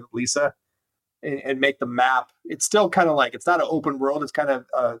with Lisa, and make the map. It's still kind of like, it's not an open world. It's kind of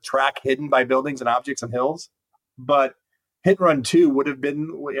a track hidden by buildings and objects and hills. But Hit and Run 2 would have been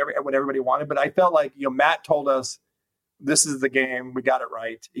what everybody wanted. But I felt like, Matt told us, this is the game. We got it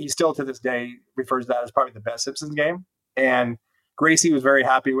right. He still to this day refers to that as probably the best Simpsons game. And Gracie was very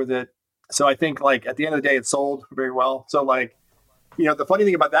happy with it. So I think like at the end of the day, it sold very well. So like, the funny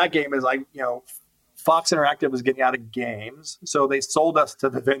thing about that game is like, Fox Interactive was getting out of games. So they sold us to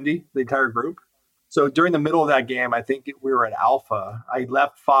Vivendi, the entire group. So during the middle of that game, I think we were at Alpha. I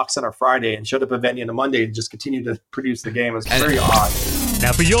left Fox on a Friday and showed up at Vivendi on a Monday and just continued to produce the game. It's very odd.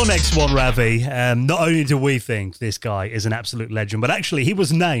 Now, for your next one, Ravi, not only do we think this guy is an absolute legend, but actually he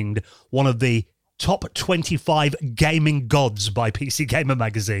was named one of the top 25 gaming gods by PC Gamer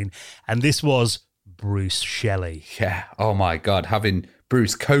magazine. And this was Bruce Shelley. Yeah. Oh, my God. Having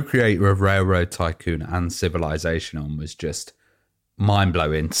Bruce, co-creator of Railroad Tycoon and Civilization on was just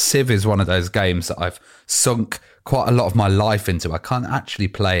mind-blowing. Civ is one of those games that I've sunk quite a lot of my life into. I can't actually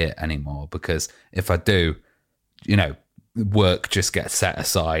play it anymore because if I do, work just gets set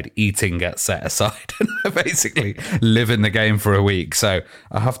aside, eating gets set aside, and I basically live in the game for a week. So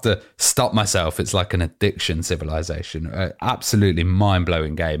I have to stop myself. It's like an addiction, Civilization. Absolutely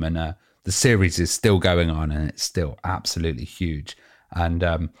mind-blowing game. And the series is still going on and it's still absolutely huge. And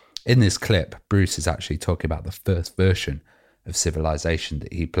in this clip, Bruce is actually talking about the first version of Civilization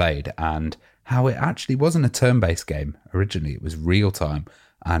that he played and how it actually wasn't a turn-based game. Originally, it was real-time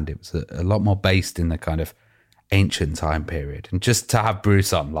and it was a lot more based in the kind of ancient time period. And just to have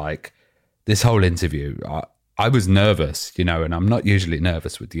Bruce on, like, this whole interview, I was nervous, and I'm not usually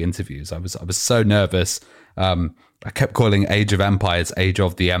nervous with the interviews. I was so nervous. I kept calling Age of Empires Age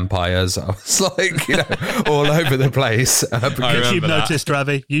of the Empires. I was like, all over the place. YouTube noticed,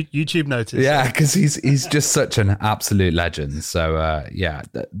 Ravi. YouTube noticed. Yeah, because he's just such an absolute legend. So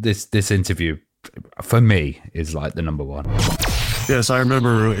this interview for me is like the number one. Yes, I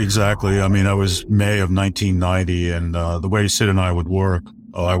remember exactly. I mean, I was May of 1990, and the way Sid and I would work,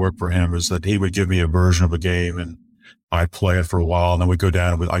 I worked for him, is that he would give me a version of a game, and I'd play it for a while, and then I go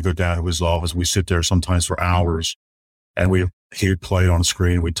down to his office. We sit there sometimes for hours, and he would play it on the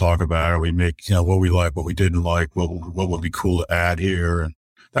screen. We'd talk about it. We'd make, what we liked, what we didn't like, what would be cool to add here, and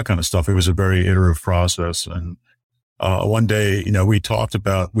that kind of stuff. It was a very iterative process. And one day, we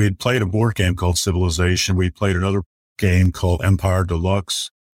had played a board game called Civilization. We played another game called Empire Deluxe.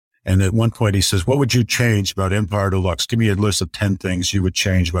 And at one point he says, what would you change about Empire Deluxe? Give me a list of 10 things you would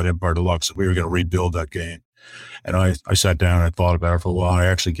change about Empire Deluxe. We were going to rebuild that game. And I sat down and I thought about it for a while. I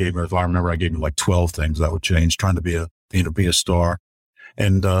actually gave him, if I remember, I gave him like 12 things that would change, trying to be a star.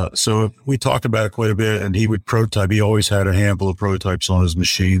 And so we talked about it quite a bit, and he would prototype. He always had a handful of prototypes on his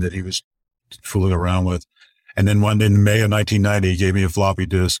machine that he was fooling around with. And then one day in May of 1990, he gave me a floppy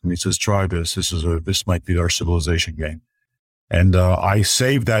disk and he says, try this. This might be our Civilization game. And I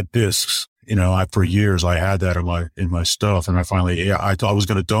saved that disk. For years I had that in my stuff, and I finally, I thought I was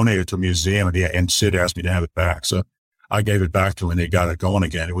going to donate it to a museum, and Sid asked me to have it back. So I gave it back to him, and they got it going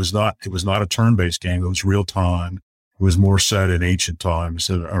again. It was not a turn-based game. It was real time. It was more set in ancient times,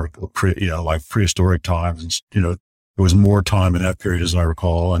 or like prehistoric times. And, there was more time in that period, as I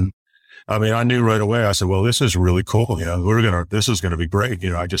recall. And I mean, I knew right away. I said, well, this is really cool. This is going to be great.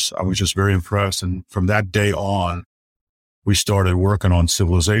 I was just very impressed. And from that day on, we started working on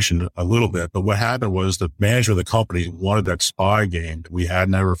Civilization a little bit. But what happened was the manager of the company wanted that spy game that we had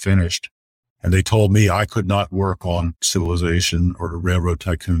never finished. And they told me I could not work on Civilization or the Railroad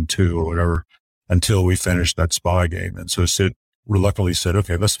Tycoon 2 or whatever until we finished that spy game. And so Sid reluctantly said,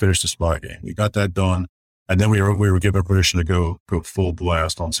 okay, let's finish the spy game. We got that done. And then we were given permission to go full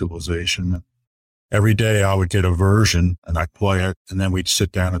blast on Civilization. Every day I would get a version and I'd play it, and then we'd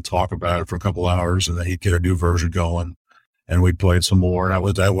sit down and talk about it for a couple hours, and then he'd get a new version going. And we'd play it some more.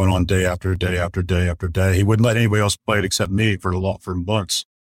 And that went on day after day after day after day. He wouldn't let anybody else play it except me for months.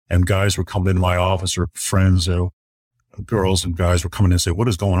 And guys would come into my office, or friends, girls and guys were coming in and say, what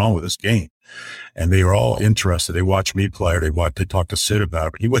is going on with this game? And they were all interested. They watched me play it. They talked to Sid about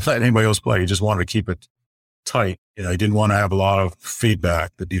it. But he wouldn't let anybody else play. He just wanted to keep it tight. He didn't want to have a lot of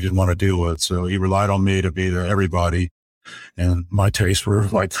feedback that he didn't want to deal with. So he relied on me to be there, everybody. and my tastes were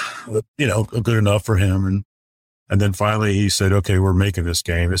like, good enough for him. And then finally he said, okay, we're making this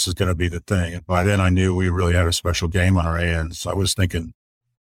game. This is going to be the thing. And by then I knew we really had a special game on our hands. I was thinking,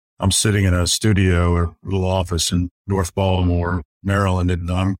 I'm sitting in a studio or little office in North Baltimore, Maryland,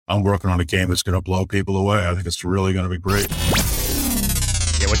 and I'm working on a game that's going to blow people away. I think it's really going to be great.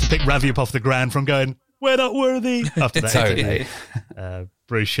 Yeah, when to pick Ravi up off the ground from going, we're not worthy. After that, Totally.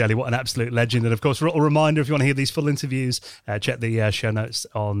 Bruce Shelley, what an absolute legend. And of course, a reminder, if you want to hear these full interviews, check the show notes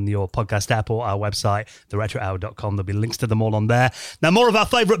on your podcast app or our website, theretrohour.com. There'll be links to them all on there. Now, more of our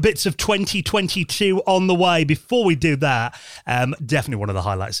favourite bits of 2022 on the way. Before we do that, definitely one of the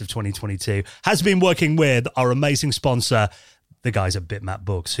highlights of 2022 has been working with our amazing sponsor, the guys at Bitmap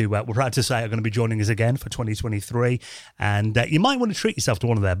Books, who we're proud to say are going to be joining us again for 2023. And you might want to treat yourself to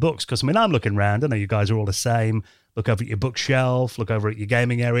one of their books, because, I'm looking around. I know you guys are all the same. Look over at your bookshelf, look over at your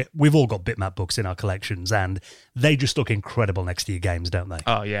gaming area. We've all got Bitmap Books in our collections, and they just look incredible next to your games, don't they?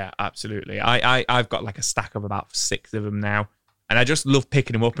 Oh, yeah, absolutely. I've got like a stack of about 6 of them now, and I just love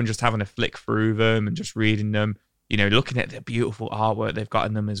picking them up and just having a flick through them and just reading them, looking at the beautiful artwork they've got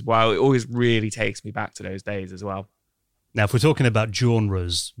in them as well. It always really takes me back to those days as well. Now, if we're talking about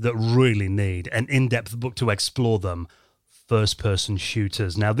genres that really need an in-depth book to explore them, first-person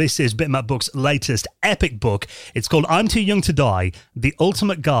shooters. Now, this is Bitmap Books' latest epic book. It's called I'm Too Young to Die, The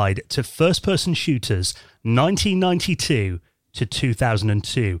Ultimate Guide to First-Person Shooters, 1992 to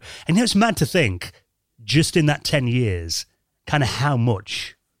 2002. And it's mad to think, just in that 10 years, kind of how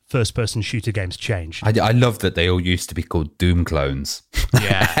much first-person shooter games change. I love that they all used to be called Doom clones.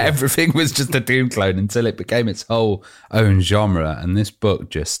 Yeah. Everything was just a Doom clone until it became its whole own genre. And this book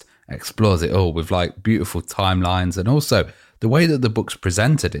just explores it all with like beautiful timelines, and also the way that the book's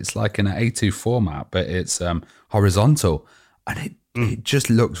presented. It's like in an A2 format, but it's horizontal, and it just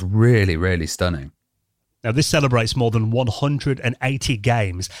looks really, really stunning. Now, this celebrates more than 180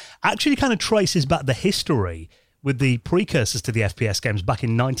 games, actually kind of traces back the history with the precursors to the FPS games back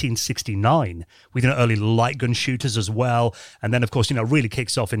in 1969, with early light gun shooters as well. And then, of course, really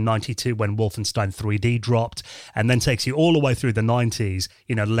kicks off in 92 when Wolfenstein 3D dropped, and then takes you all the way through the 90s,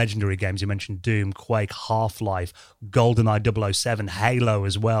 legendary games. You mentioned Doom, Quake, Half-Life, GoldenEye 007, Halo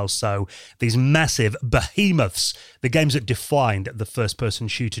as well. So these massive behemoths, the games that defined the first-person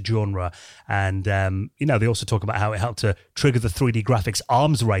shooter genre. And, they also talk about how it helped to trigger the 3D graphics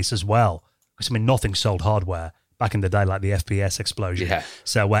arms race as well. Because, nothing sold hardware back in the day like the FPS explosion. Yeah.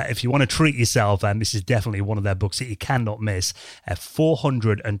 So if you want to treat yourself, and this is definitely one of their books that you cannot miss, a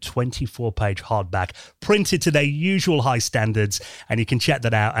 424-page hardback, printed to their usual high standards, and you can check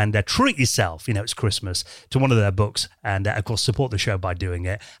that out and treat yourself, it's Christmas, to one of their books, and of course support the show by doing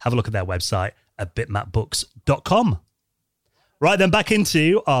it. Have a look at their website at bitmapbooks.com. Right then, back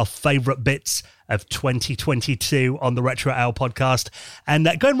into our favourite bits of 2022 on the Retro Hour podcast. And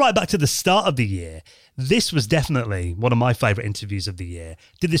going right back to the start of the year, this was definitely one of my favourite interviews of the year.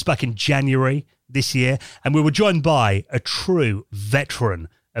 Did this back in January this year, and we were joined by a true veteran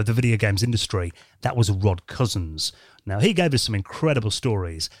of the video games industry. That was Rod Cousins. Now, he gave us some incredible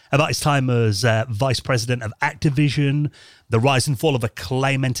stories about his time as vice president of Activision, the rise and fall of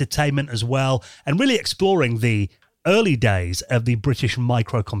Acclaim Entertainment as well, and really exploring the early days of the British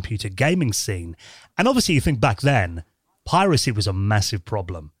microcomputer gaming scene. And obviously, you think back then, piracy was a massive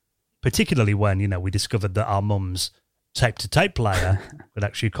problem, particularly when, we discovered that our mum's tape-to-tape player would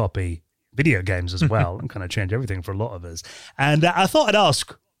actually copy video games as well and kind of change everything for a lot of us. And I thought I'd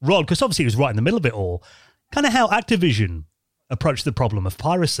ask Rod, because obviously he was right in the middle of it all, kind of how Activision approached the problem of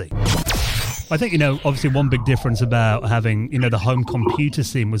piracy. I think, obviously one big difference about having, the home computer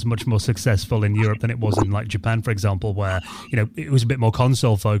scene was much more successful in Europe than it was in like Japan, for example, where, it was a bit more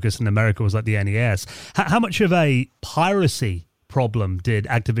console focused, and America was like the NES. How much of a piracy problem did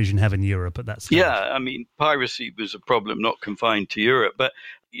Activision have in Europe at that stage? Yeah, piracy was a problem not confined to Europe. But,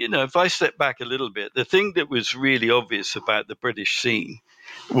 if I step back a little bit, the thing that was really obvious about the British scene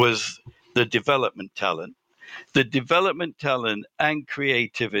was the development talent. The development talent and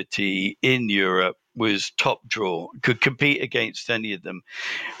creativity in Europe was top draw, could compete against any of them.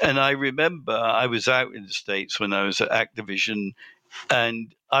 And I remember I was out in the States when I was at Activision,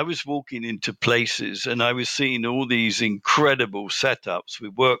 and I was walking into places and I was seeing all these incredible setups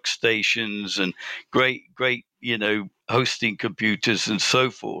with workstations and great, hosting computers and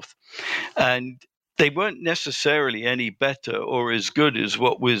so forth. And they weren't necessarily any better or as good as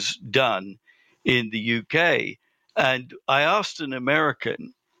what was done in the UK. And I asked an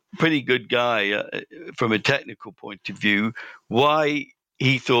American, pretty good guy from a technical point of view, why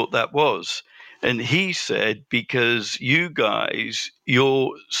he thought that was. And he said, because you guys,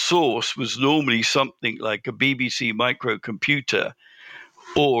 your source was normally something like a BBC microcomputer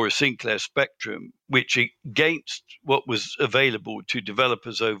or a Sinclair Spectrum, which against what was available to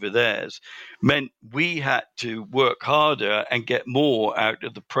developers over theirs, meant we had to work harder and get more out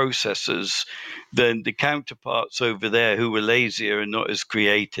of the processors than the counterparts over there who were lazier and not as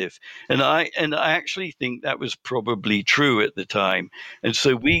creative. And I actually think that was probably true at the time. And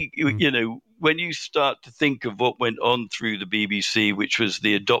so when you start to think of what went on through the BBC, which was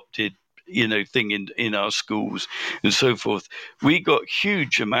the adopted thing in our schools and so forth, we got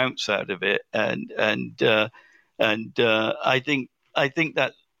huge amounts out of it, and I think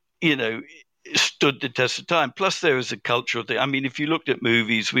that stood the test of time. Plus, there was a cultural thing. I mean, if you looked at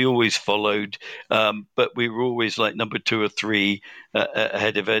movies, we always followed, but we were always like number 2 or 3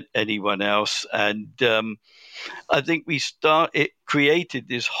 ahead of anyone else, and I think it created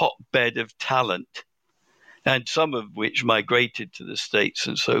this hotbed of talent, and some of which migrated to the States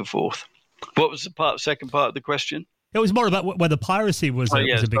and so forth. What was the second part of the question? It was more about whether piracy was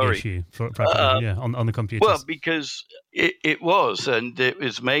a big issue for on the computers. Well, because it was, and it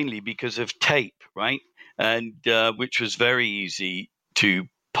was mainly because of tape, right? And which was very easy to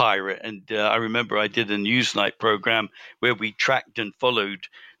pirate. And I remember I did a Newsnight program where we tracked and followed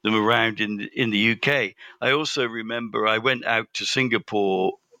them around in the UK. I also remember I went out to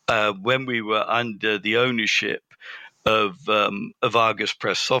Singapore when we were under the ownership of Argus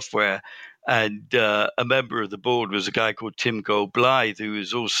Press Software, and a member of the board was a guy called Tim Gold-Blythe, who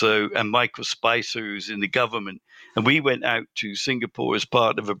was also, and Michael Spicer, who's in the government. And we went out to Singapore as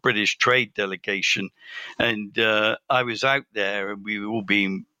part of a British trade delegation, and I was out there, and we were all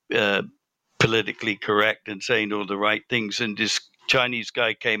being politically correct and saying all the right things. And this Chinese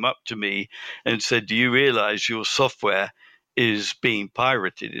guy came up to me and said, "Do you realize your software is being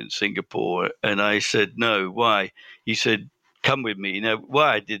pirated in Singapore?" And I said, "No, why?" He said, "Come with me." Now,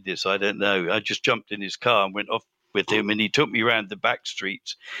 why I did this, I don't know. I just jumped in his car and went off with him, and he took me around the back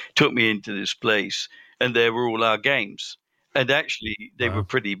streets, took me into this place, and there were all our games. And actually, they were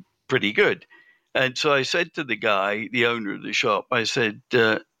pretty good. And so I said to the guy, the owner of the shop, I said,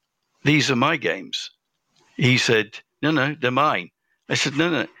 "These are my games." He said, No, they're mine." I said,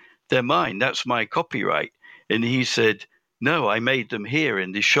 No, they're mine. That's my copyright. And he said, "No, I made them here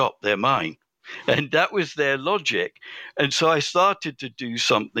in this shop. They're mine." And that was their logic. And so I started to do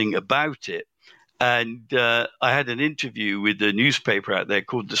something about it. And I had an interview with a newspaper out there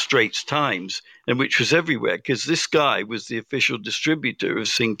called the Straits Times, and which was everywhere because this guy was the official distributor of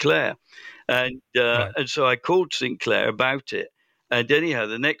Sinclair. And and so I called Sinclair about it. And anyhow,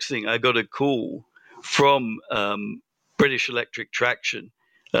 the next thing I got a call from British Electric Traction,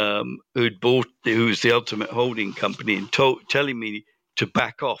 who was the ultimate holding company, and telling me to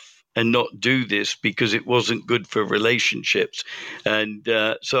back off and not do this because it wasn't good for relationships. And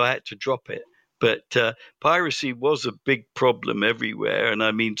so I had to drop it. But piracy was a big problem everywhere. And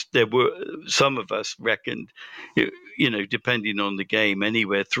I mean, there were some of us reckoned, depending on the game,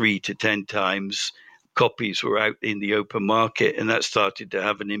 anywhere 3 to 10 times copies were out in the open market. And that started to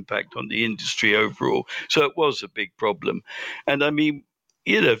have an impact on the industry overall. So it was a big problem. And I mean,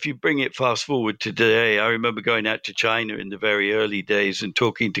 if you bring it fast forward to today, I remember going out to China in the very early days and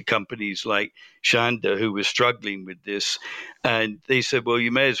talking to companies like Shanda who were struggling with this. And they said, well,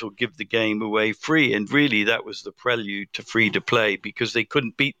 you may as well give the game away free. And really, that was the prelude to free to play because they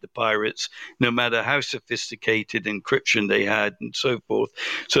couldn't beat the pirates, no matter how sophisticated encryption they had and so forth.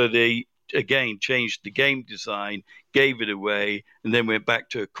 So they, again, changed the game design, gave it away, and then went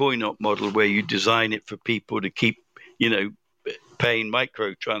back to a coin-op model where you design it for people to keep, paying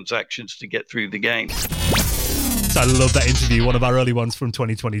microtransactions to get through the game. I love that interview, one of our early ones from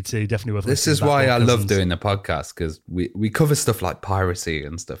 2022. Definitely worth This is why I love doing the podcast, because we cover stuff like piracy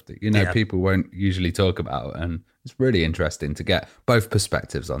and stuff that people won't usually talk about, and it's really interesting to get both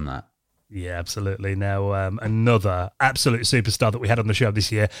perspectives on that. Yeah, absolutely. Now, another absolute superstar that we had on the show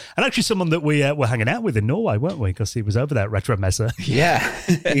this year, and actually someone that we were hanging out with in Norway, weren't we? Because he was over there at Retro Messa. Yeah,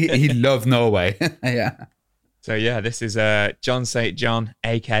 he loved Norway. Yeah. So yeah, this is John St. John,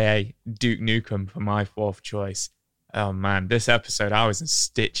 aka Duke Nukem, for my fourth choice. Oh man, this episode, I was in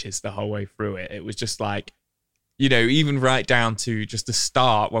stitches the whole way through it. It was just like, even right down to just the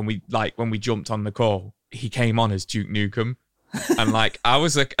start when we jumped on the call, he came on as Duke Nukem. And I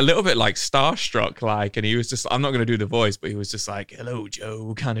was a little bit starstruck, and he was just, I'm not going to do the voice, but he was just like, "Hello,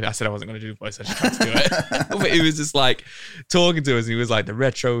 Joe," kind of. I said I wasn't going to do the voice, I just tried to do it. But he was just talking to us, and he was like, "The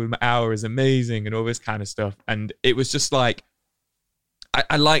retro hour is amazing," and all this kind of stuff. And it was just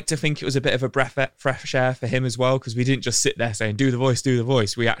I like to think it was a bit of a fresh air for him as well, because we didn't just sit there saying, do the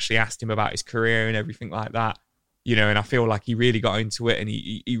voice. We actually asked him about his career and everything like that, you know, and I feel like he really got into it, and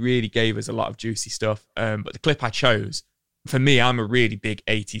he really gave us a lot of juicy stuff. But the clip I chose, for me, I'm a really big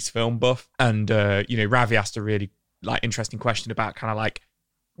 80s film buff, and, you know, Ravi asked a really like interesting question about kind of like,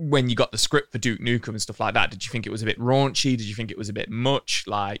 when you got the script for Duke Nukem and stuff like that, did you think it was a bit raunchy? Did you think it was a bit much?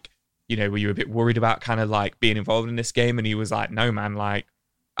 Like, you know, were you a bit worried about kind of like being involved in this game? And he was like, no, man, like,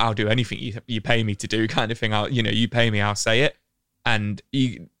 I'll do anything you pay me to do, kind of thing. You pay me, I'll say it. And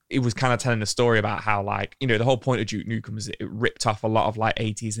it was kind of telling a story about how, like, you know, the whole point of Duke Nukem was it ripped off a lot of like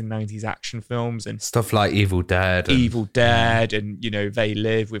 80s and 90s action films and stuff like Evil Dead and, you know, They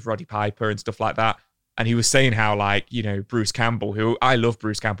Live with Roddy Piper and stuff like that. And he was saying how, like, you know, Bruce Campbell, who I love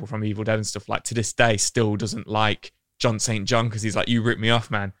Bruce Campbell from Evil Dead and stuff, like, to this day still doesn't like John St. John, because he's like, you ripped me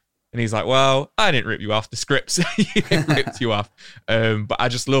off, man. And he's like, well, I didn't rip you off. The scripts ripped you off. But I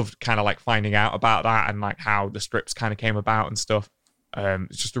just loved kind of like finding out about that and like how the scripts kind of came about and stuff.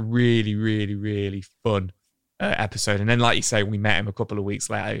 It's just a really, really, really fun episode. And then, like you say, we met him a couple of weeks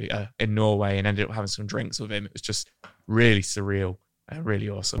later in Norway and ended up having some drinks with him. It was just really surreal and really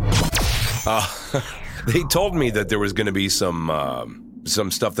awesome. They told me that there was going to be some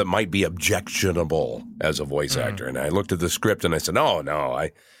stuff that might be objectionable as a voice actor. And I looked at the script and I said, no,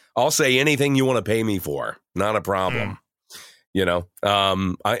 I'll say anything you want to pay me for. Not a problem. You know,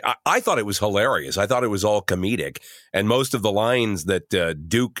 I thought it was hilarious. I thought it was all comedic. And most of the lines that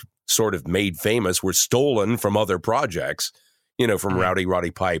Duke sort of made famous were stolen from other projects, you know, from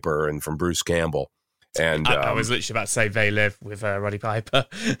Roddy Piper and from Bruce Campbell. And I was literally about to say They Live with Roddy Piper.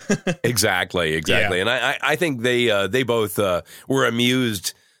 Exactly. Yeah. And I think they both were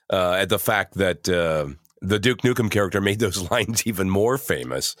amused at the fact that the Duke Nukem character made those lines even more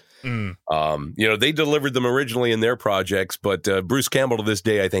famous. You know, they delivered them originally in their projects, but Bruce Campbell to this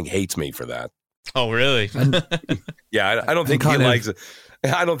day, I think, hates me for that. Oh, really? Yeah, I don't think he likes.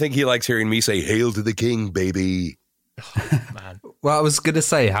 I don't think he likes hearing me say "Hail to the King, baby." Oh, man. Well, I was going to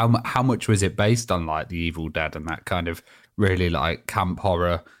say, how much was it based on, like, the Evil Dead and that kind of really, like, camp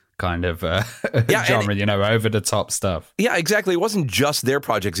horror kind of genre, you know, over the top stuff? Yeah, exactly. It wasn't just their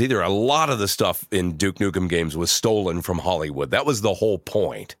projects either. A lot of the stuff in Duke Nukem games was stolen from Hollywood. That was the whole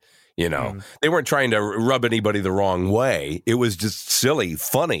point. You know, they weren't trying to rub anybody the wrong way. It was just silly,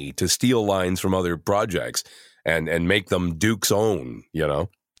 funny to steal lines from other projects and make them Duke's own, you know?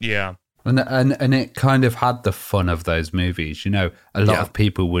 Yeah. And it kind of had the fun of those movies. You know, a lot of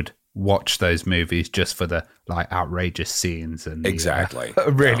people would watch those movies just for the like outrageous scenes and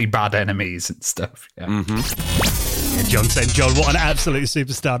the, really bad enemies and stuff. Yeah. John St. John, what an absolute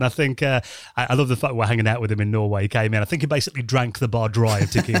superstar. And I think I love the fact we're hanging out with him in Norway. He came in. I think he basically drank the bar dry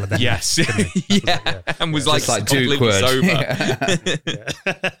of tequila. Then yes. And was like completely sober.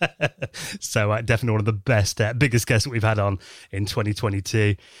 So definitely one of the best, biggest guests that we've had on in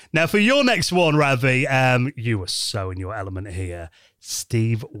 2022. Now, for your next one, Ravi, you were so in your element here.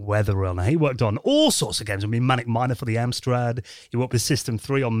 Steve Wetherill. Now, he worked on all sorts of games. I mean, Manic Miner for the Amstrad. He worked with System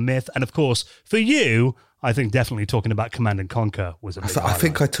 3 on Myth. And, of course, for you, I think definitely talking about Command & Conquer was a big I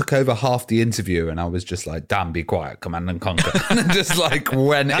think I took over half the interview and I was just like, damn, be quiet, Command & Conquer. And just like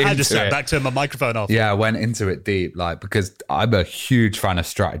went into it. I just sat back, turned my microphone off. Yeah, I went into it deep, like, because I'm a huge fan of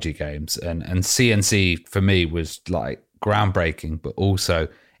strategy games. And CNC, for me, was like groundbreaking, but also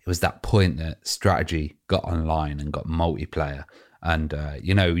it was that point that strategy got online and got multiplayer. And,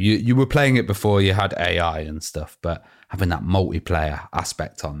 you know, you were playing it before, you had AI and stuff, but having that multiplayer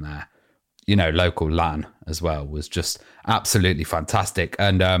aspect on there, you know, local LAN as well, was just absolutely fantastic.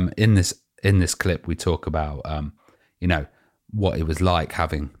 And in this clip, we talk about, you know, what it was like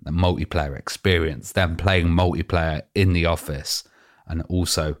having a multiplayer experience, then playing multiplayer in the office, and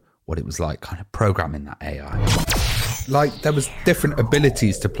also what it was like kind of programming that AI. Like, there was different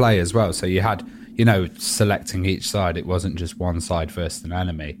abilities to play as well. So you had, you know, selecting each side. It wasn't just one side versus an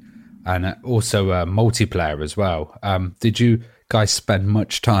enemy. And also multiplayer as well. Did you guys spend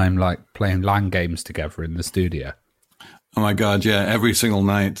much time like playing LAN games together in the studio? Oh my God, yeah, every single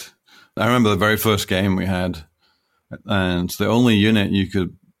night. I remember the very first game we had, and the only unit you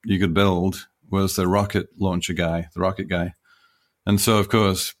could build was the rocket launcher guy, the rocket guy. And so, of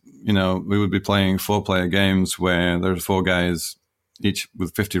course, you know, we would be playing 4-player games where there's 4 guys each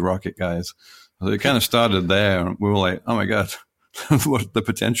with 50 rocket guys. So it kind of started there. We were like, oh my God, what the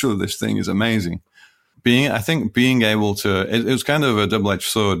potential of this thing is amazing. I think being able to, it was kind of a double-edged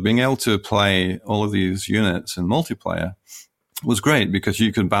sword. Being able to play all of these units in multiplayer was great because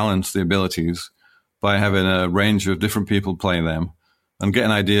you could balance the abilities by having a range of different people play them and get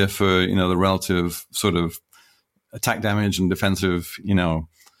an idea for, you know, the relative sort of attack damage and defensive,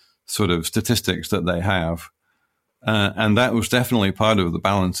 sort of statistics that they have. And that was definitely part of the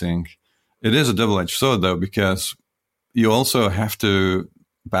balancing. It is a double-edged sword, though, because you also have to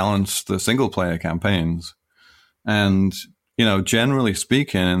balance the single-player campaigns. And, generally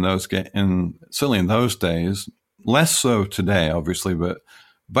speaking, certainly in those days, less so today, obviously, but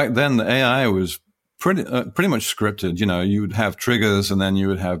back then the AI was pretty much scripted. You would have triggers and then you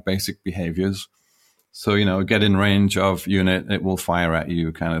would have basic behaviors. So, get in range of unit, it will fire at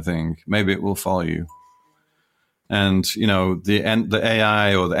you kind of thing. Maybe it will follow you. And, the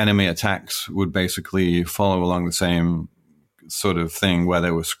AI or the enemy attacks would basically follow along the same sort of thing where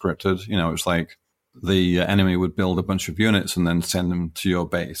they were scripted. It's like the enemy would build a bunch of units and then send them to your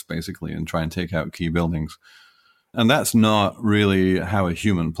base, basically, and try and take out key buildings. And that's not really how a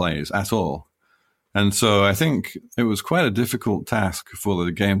human plays at all. And so I think it was quite a difficult task for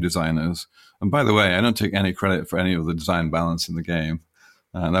the game designers. And by the way, I don't take any credit for any of the design balance in the game.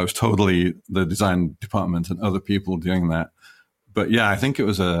 That was totally the design department and other people doing that. But yeah, I think it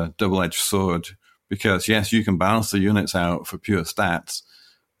was a double-edged sword because, yes, you can balance the units out for pure stats,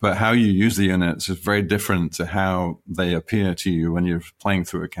 but how you use the units is very different to how they appear to you when you're playing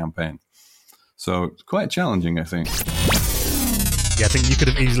through a campaign. So it's quite challenging, I think. Yeah, I think you could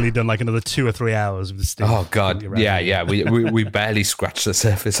have easily done like another 2 or 3 hours with Steve. Oh, God. Yeah. We barely scratched the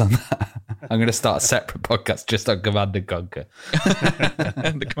surface on that. I'm going to start a separate podcast just on Command & Conquer.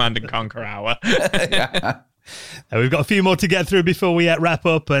 The Command & Conquer hour. Yeah. We've got a few more to get through before we wrap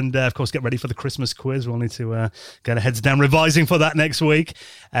up and, of course, get ready for the Christmas quiz. We'll need to get our heads down revising for that next week.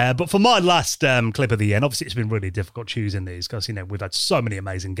 But for my last clip of the year, and obviously it's been really difficult choosing these because, we've had so many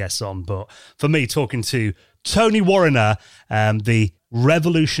amazing guests on. But for me, talking to Tony Warriner, the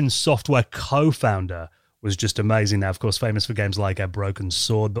Revolution Software co-founder, was just amazing. Now, of course, famous for games like A Broken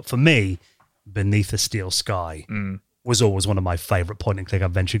Sword. But for me, Beneath a Steel Sky was always one of my favourite point-and-click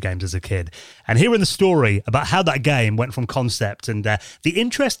adventure games as a kid. And hearing the story about how that game went from concept and the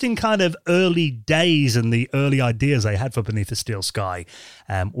interesting kind of early days and the early ideas they had for Beneath a Steel Sky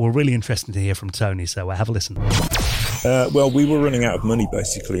were really interesting to hear from Tony. So have a listen. Well, we were running out of money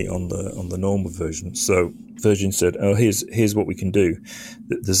basically on the normal version. So Virgin said, "Oh, here's what we can do.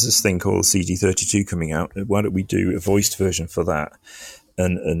 There's this thing called CD32 coming out. Why don't we do a voiced version for that?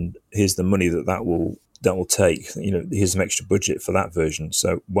 And here's the money that will take. Here's some extra budget for that version.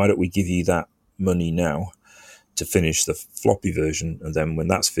 So why don't we give you that money now to finish the floppy version, and then when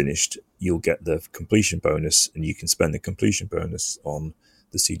that's finished, you'll get the completion bonus, and you can spend the completion bonus on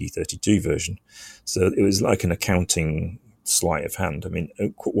the CD32 version." So it was like an accounting sleight of hand. I mean,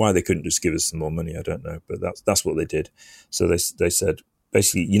 why they couldn't just give us some more money, I don't know, but that's what they did. So they said,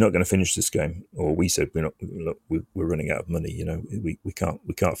 basically, you're not going to finish this game, or we said we're running out of money. We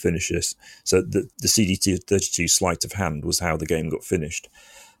can't finish this. So the CD32 sleight of hand was how the game got finished,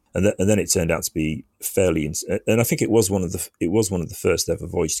 and then it turned out to be fairly. And I think it was one of the first ever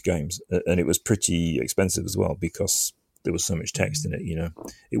voiced games, and it was pretty expensive as well because there was so much text in it.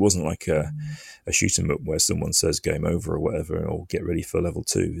 It wasn't like a shoot 'em up where someone says game over or whatever, or get ready for level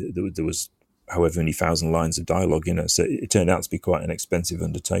 2. There was however many thousand lines of dialogue, so it turned out to be quite an expensive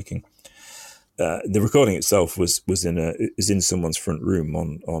undertaking. The recording itself was in someone's front room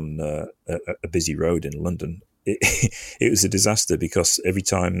on a busy road in London. It was a disaster because every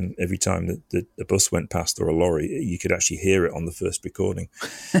time that the bus went past or a lorry, you could actually hear it on the first recording.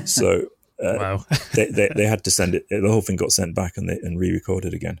 So wow. they had to send it. The whole thing got sent back and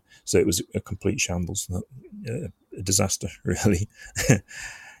re-recorded again. So it was a complete shambles, a disaster, really.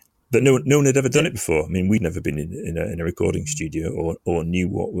 But no one had ever done it before. I mean, we'd never been in a recording studio or knew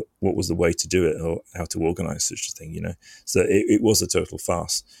what was the way to do it or how to organise such a thing, So it was a total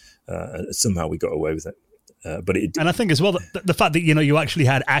farce. And somehow we got away with it. And I think as well the fact that you actually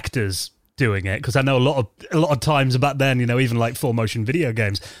had actors doing it, because I know a lot of times back then, even like full motion video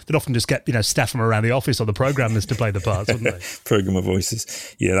games, they'd often just get staff from around the office or the programmers to play the parts, wouldn't they? Programmer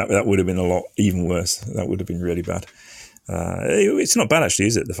voices. Yeah, that would have been a lot even worse. That would have been really bad. It's not bad actually,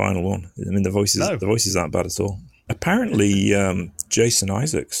 is it? The final one. I mean, the voices aren't bad at all. Apparently, Jason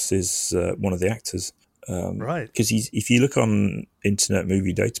Isaacs is one of the actors. Right. Because if you look on Internet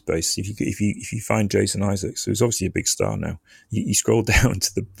Movie Database, if you find Jason Isaacs, who's obviously a big star now, you scroll down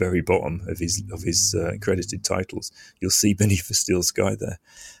to the very bottom of his credited titles, you'll see Beneath the Steel Sky there.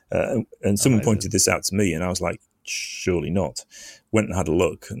 And someone pointed this out to me, and I was like, surely not. Went and had a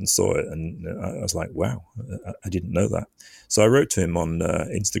look and saw it, and I was like, wow, I didn't know that. So I wrote to him on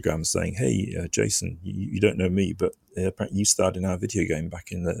Instagram saying, hey, Jason, you don't know me, but apparently you starred in our video game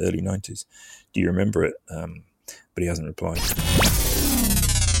back in the early 90s. Do you remember it? But he hasn't replied.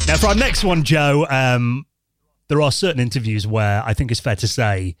 Now, for our next one, Joe, there are certain interviews where I think it's fair to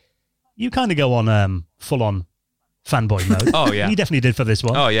say you kind of go on full-on fanboy mode. Oh, yeah. You definitely did for this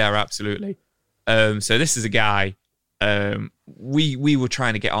one. Oh, yeah, absolutely. So this is a guy we were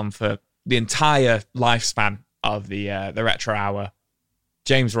trying to get on for the entire lifespan of the Retro Hour.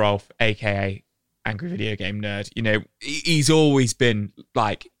 James Rolfe, a.k.a. Angry Video Game Nerd. You know, he's always been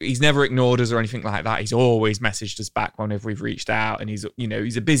like, he's never ignored us or anything like that. He's always messaged us back whenever we've reached out. And he's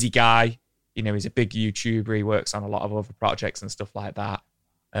a busy guy. You know, he's a big YouTuber. He works on a lot of other projects and stuff like that.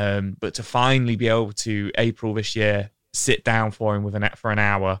 But to finally be able to, April this year, sit down for him for an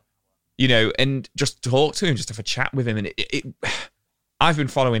hour, you know, and just talk to him, just have a chat with him. And I've been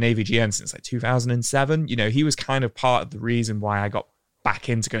following AVGN since like 2007. You know, he was kind of part of the reason why I got back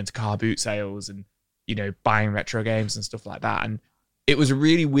into going to car boot sales and, you know, buying retro games and stuff like that. And it was a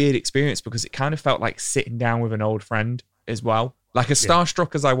really weird experience because it kind of felt like sitting down with an old friend as well. Like as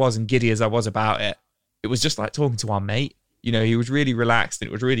starstruck as I was and giddy as I was about it, it was just like talking to our mate. You know, he was really relaxed and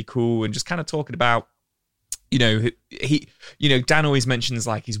it was really cool and just kind of talking about, you know, Dan always mentions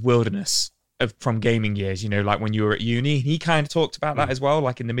like his wilderness from gaming years, you know, like when you were at uni. He kind of talked about that as well,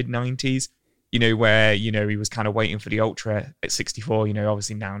 like in the mid-90s. You know, where, you know, he was kind of waiting for the Ultra at 64, you know,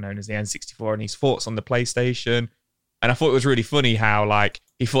 obviously now known as the N64, and his thoughts on the PlayStation. And I thought it was really funny how, like,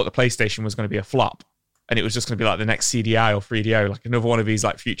 he thought the PlayStation was going to be a flop, and it was just going to be like the next CDI or 3DO, like another one of these,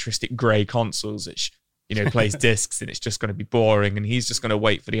 like, futuristic grey consoles that, you know, plays discs, and it's just going to be boring, and he's just going to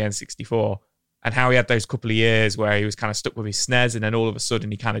wait for the N64. And how he had those couple of years where he was kind of stuck with his SNES, and then all of a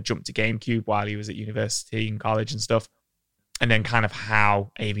sudden he kind of jumped to GameCube while he was at university and college and stuff. And then kind of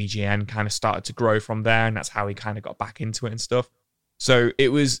how AVGN kind of started to grow from there. And that's how he kind of got back into it and stuff. So it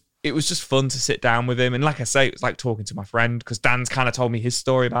was just fun to sit down with him. And like I say, it was like talking to my friend because Dan's kind of told me his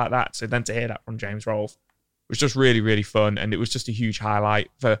story about that. So then to hear that from James Rolfe was just really, really fun. And it was just a huge highlight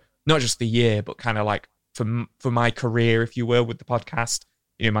for not just the year, but kind of like for my career, if you will, with the podcast.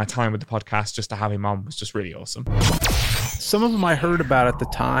 You know, my time with the podcast, just to have him on was just really awesome. Some of them I heard about at the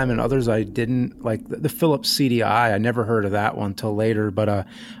time and others I didn't, like the Philips CDI. I never heard of that one till later, but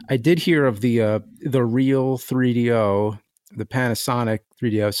I did hear of the real 3DO, the Panasonic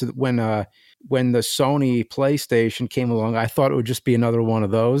 3DO. So that when the Sony PlayStation came along, I thought it would just be another one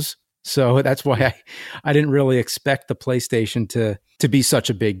of those. So that's why I didn't really expect the PlayStation to be such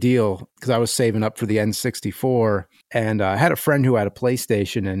a big deal because I was saving up for the N64. And I had a friend who had a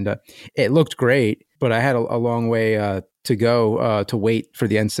PlayStation and it looked great, but I had a long way to go to wait for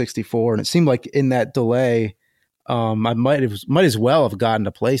the N64. And it seemed like in that delay, I might as well have gotten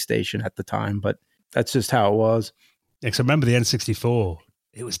a PlayStation at the time, but that's just how it was. Yeah, because I remember the N64.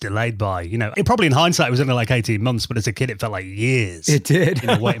 It was delayed by, you know, probably in hindsight, it was only like 18 months, but as a kid, it felt like years. It did. You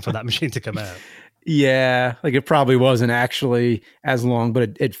know, waiting for that machine to come out. Yeah, like it probably wasn't actually as long,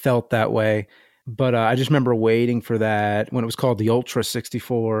 but it felt that way. But I just remember waiting for that when it was called the Ultra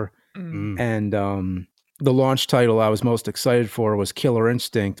 64. And the launch title I was most excited for was Killer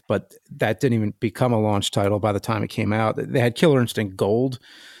Instinct, but that didn't even become a launch title by the time it came out. They had Killer Instinct Gold,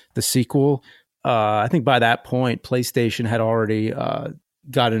 the sequel. I think by that point, PlayStation had already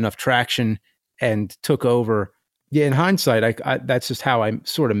got enough traction and took over. Yeah, in hindsight, I that's just how I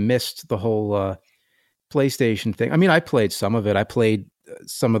sort of missed the whole PlayStation thing. I mean, I played some of it. I played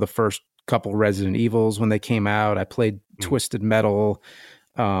some of the first couple Resident Evils when they came out. I played Twisted Metal,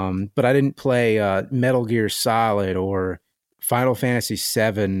 but I didn't play Metal Gear Solid or Final Fantasy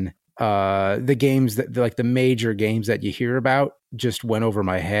VII. The games that, like the major games that you hear about, just went over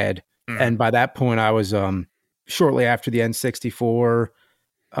my head. And by that point, I was shortly after the N64.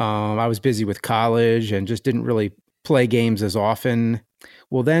 I was busy with college and just didn't really play games as often.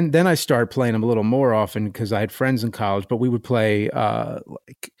 Well, then I started playing them a little more often because I had friends in college. But we would play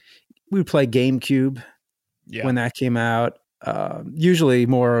GameCube when that came out. Usually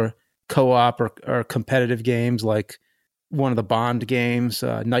more co-op or competitive games, like one of the Bond games,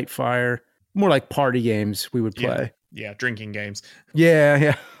 Nightfire. More like party games we would play. Yeah, drinking games.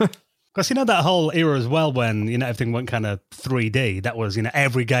 Yeah. Because, you know, that whole era as well when, you know, everything went kind of 3D, that was, you know,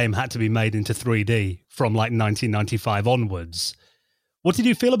 every game had to be made into 3D from like 1995 onwards. What did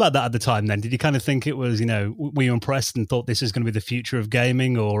you feel about that at the time then? Did you kind of think it was, you know, were you impressed and thought this is going to be the future of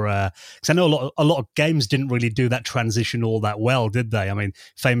gaming? Or, because I know a lot of games didn't really do that transition all that well, did they? I mean,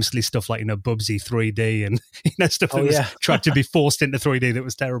 famously stuff like, you know, Bubsy 3D and, you know, stuff that was tried to be forced into 3D that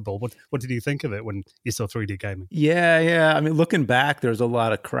was terrible. What did you think of it when you saw 3D gaming? Yeah. I mean, looking back, there's a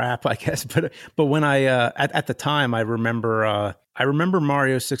lot of crap, I guess. But when I, at the time, I remember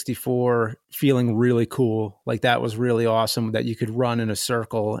Mario 64 feeling really cool. Like that was really awesome that you could run in a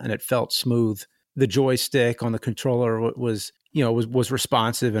circle and it felt smooth. The joystick on the controller was was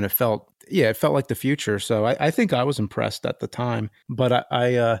responsive, and it felt like the future. So I think I was impressed at the time, but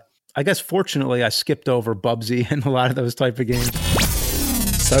I guess fortunately I skipped over Bubsy and a lot of those type of games.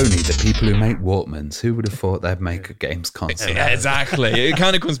 Sony, the people who make Walkmans, who would have thought they'd make a games console? Yeah, exactly. It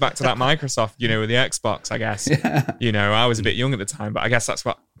kind of comes back to that Microsoft, with the Xbox, I guess. Yeah. I was a bit young at the time, but I guess that's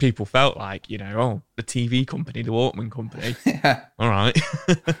what people felt like, the TV company, the Walkman company. Yeah. All right.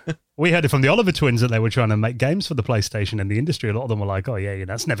 We heard it from the Oliver twins that they were trying to make games for the PlayStation in the industry. A lot of them were like, oh, yeah,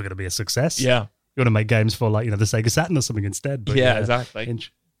 that's never going to be a success. Yeah. You want to make games for, the Sega Saturn or something instead. But yeah, exactly.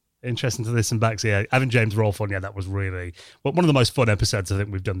 Interesting to listen back. So yeah, having James Rolfe on, that was really one of the most fun episodes I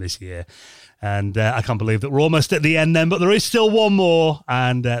think we've done this year. And I can't believe that we're almost at the end then, but there is still one more.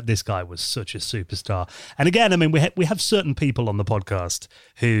 And this guy was such a superstar. And again, I mean, we have certain people on the podcast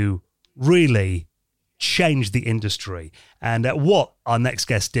who really changed the industry. And what our next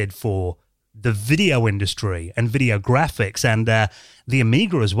guest did for the video industry and video graphics and the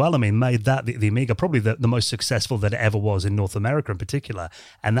Amiga as well. I mean, made that the Amiga probably the most successful that it ever was in North America in particular.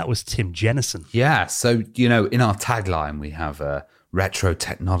 And that was Tim Jennison. Yeah. So, in our tagline, we have retro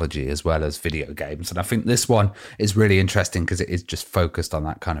technology as well as video games. And I think this one is really interesting because it is just focused on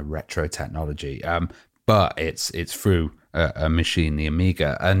that kind of retro technology. But it's through a machine, the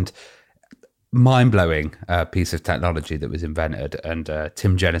Amiga. And mind-blowing piece of technology that was invented, and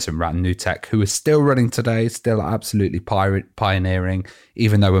Tim Jennison ran Newtek, who is still running today, still absolutely pioneering,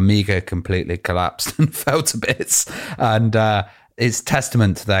 even though Amiga completely collapsed and fell to bits. And it's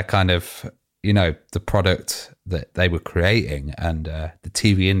testament to their kind of, the product that they were creating, and the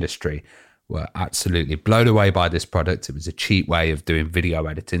TV industry were absolutely blown away by this product. It was a cheap way of doing video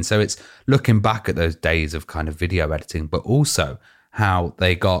editing. So it's looking back at those days of kind of video editing, but also how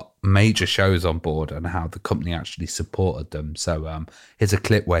they got major shows on board and how the company actually supported them. So here's a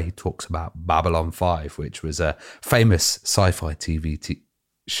clip where he talks about Babylon 5, which was a famous sci-fi TV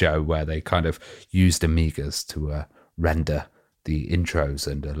show where they kind of used Amigas to render the intros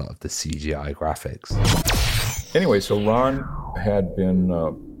and a lot of the CGI graphics. Anyway, so Ron had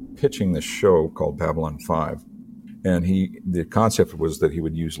been pitching this show called Babylon 5, and the concept was that he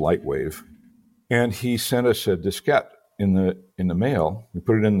would use Lightwave, and he sent us a diskette in the mail. We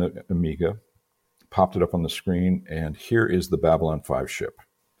put it in the Amiga, popped it up on the screen, and here is the Babylon 5 ship,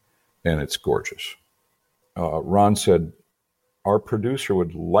 and it's gorgeous. Ron said, our producer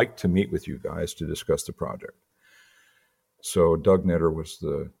would like to meet with you guys to discuss the project. So Doug Netter was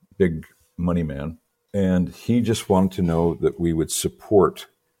the big money man, and he just wanted to know that we would support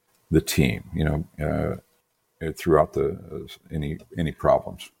the team, throughout any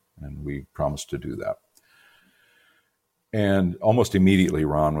problems, and we promised to do that. And almost immediately,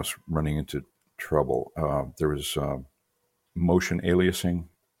 Ron was running into trouble. There was motion aliasing.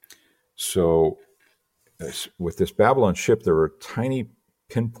 So with this Babylon ship, there were tiny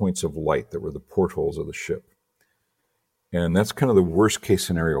pinpoints of light that were the portholes of the ship. And that's kind of the worst case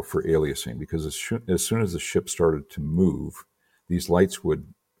scenario for aliasing, because as soon as the ship started to move, these lights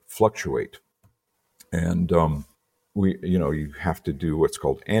would fluctuate. And you have to do what's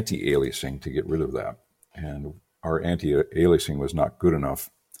called anti-aliasing to get rid of that. And our anti-aliasing was not good enough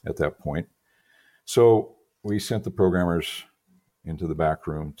at that point. So we sent the programmers into the back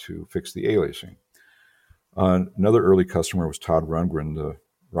room to fix the aliasing. Another early customer was Todd Rundgren, the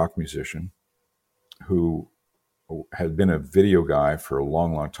rock musician, who had been a video guy for a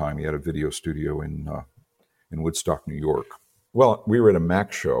long, long time. He had a video studio in Woodstock, New York. Well, we were at a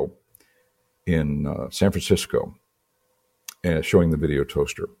Mac show in San Francisco showing the video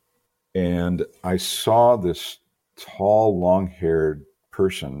toaster. And I saw this tall, long-haired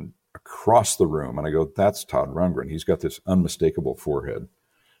person across the room. And I go, that's Todd Rundgren. He's got this unmistakable forehead.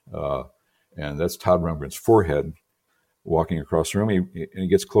 And that's Todd Rundgren's forehead walking across the room. And he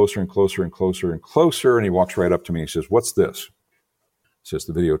gets closer and closer and closer and closer. And he walks right up to me. He says, what's this? He says,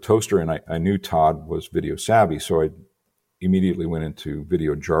 the video toaster. And I knew Todd was video savvy. So I immediately went into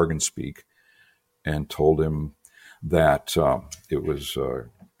video jargon speak and told him that it was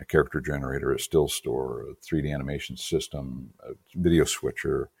a character generator, a still store, a 3D animation system, a video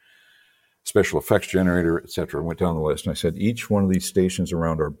switcher, special effects generator, etc. Went down the list, and I said, each one of these stations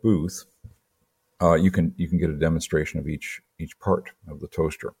around our booth, you can get a demonstration of each part of the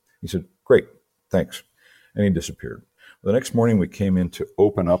toaster. He said, great, thanks. And he disappeared. The next morning we came in to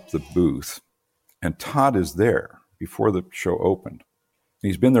open up the booth, and Todd is there before the show opened.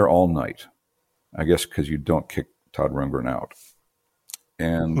 He's been there all night, I guess because you don't kick Todd Rundgren out.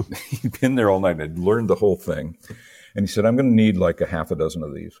 And he'd been there all night and had learned the whole thing. And he said, I'm going to need like a half a dozen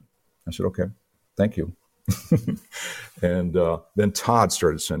of these. I said, okay, thank you. And then Todd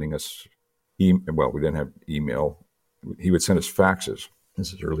started sending us we didn't have email he would send us faxes.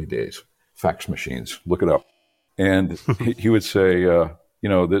 This is early days, fax machines. Look it up. And he would say,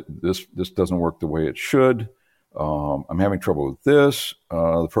 this doesn't work the way it should. I'm having trouble with this.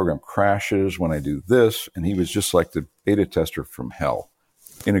 The program crashes when I do this. And he was just like the beta tester from hell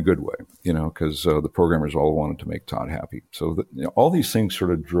in a good way, because the programmers all wanted to make Todd happy. So all these things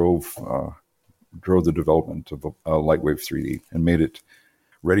sort of drove the development of Lightwave 3D and made it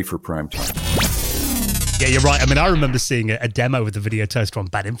ready for prime time. Yeah, you're right. I mean, I remember seeing a demo with the video toaster on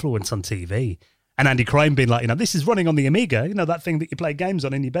Bad Influence on TV. And Andy Crane being like, this is running on the Amiga, that thing that you play games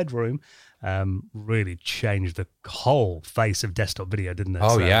on in your bedroom, really changed the whole face of desktop video, didn't it?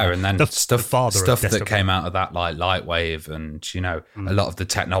 Oh, yeah. And then the stuff that came out of that, like Lightwave and, a lot of the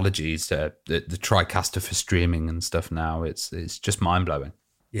technologies, the TriCaster for streaming and stuff now, it's just mind-blowing.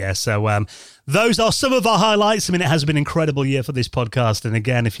 Yeah, so those are some of our highlights. I mean, it has been an incredible year for this podcast. And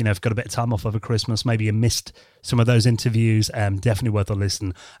again, if you've got a bit of time off over Christmas, maybe you missed some of those interviews, definitely worth a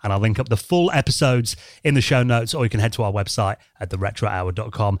listen. And I'll link up the full episodes in the show notes, or you can head to our website at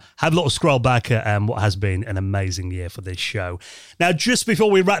theretrohour.com. Have a little scroll back at what has been an amazing year for this show. Now, just before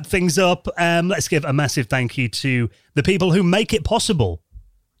we wrap things up, let's give a massive thank you to the people who make it possible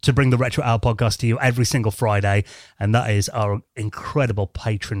to bring the Retro Hour podcast to you every single Friday, and that is our incredible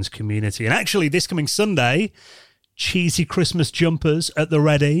patrons community. And actually, this coming Sunday, cheesy Christmas jumpers at the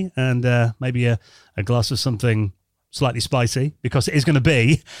ready, and maybe a glass of something slightly spicy, because it is going to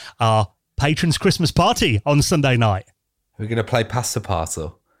be our patrons Christmas party on Sunday night. We're going to play Pass the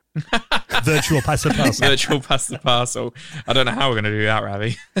Parcel. Virtual Pass the Parcel. Virtual Pass the Parcel. I don't know how we're going to do that,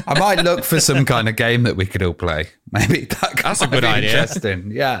 Ravi. I might look for some kind of game that we could all play. Maybe that's a good idea.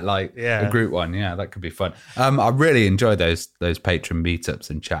 Interesting. Yeah, a group one. Yeah, that could be fun. I really enjoy those patron meetups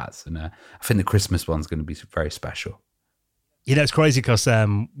and chats, and I think the Christmas one's going to be very special. It's crazy because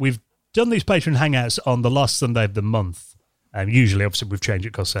we've done these patron hangouts on the last Sunday of the month. Usually, obviously, we've changed it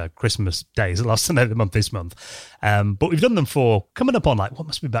because Christmas Day is the last Sunday of the month this month. But we've done them for coming up on what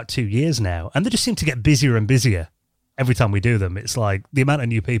must be about 2 years now. And they just seem to get busier and busier every time we do them. It's like the amount of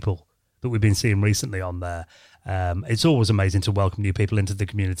new people that we've been seeing recently on there. It's always amazing to welcome new people into the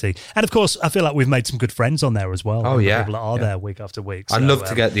community. And of course, I feel like we've made some good friends on there as well. Oh, yeah. People that are there week after week. I'd love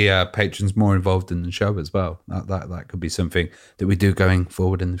to get the patrons more involved in the show as well. That could be something that we do going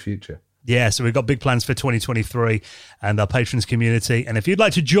forward in the future. Yeah, so we've got big plans for 2023 and our patrons community. And if you'd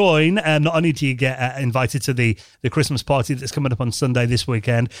like to join, not only do you get invited to the Christmas party that's coming up on Sunday this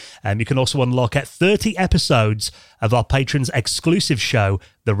weekend, you can also unlock 30 episodes of our patrons exclusive show,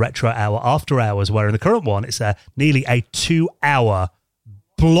 The Retro Hour After Hours, where in the current one, it's nearly a 2-hour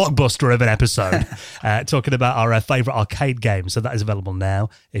blockbuster of an episode talking about our favourite arcade games. So that is available now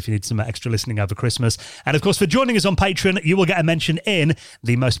if you need some extra listening over Christmas. And of course, for joining us on Patreon, you will get a mention in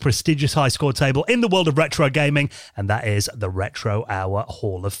the most prestigious high score table in the world of retro gaming, and that is the Retro Hour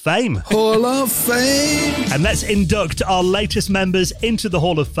Hall of Fame. Hall of Fame! And let's induct our latest members into the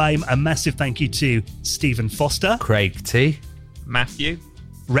Hall of Fame. A massive thank you to Stephen Foster, Craig T, Matthew,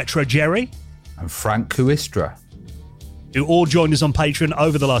 Retro Jerry, and Frank Kuistra, who all joined us on Patreon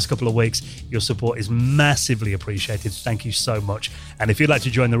over the last couple of weeks. Your support is massively appreciated. Thank you so much. And if you'd like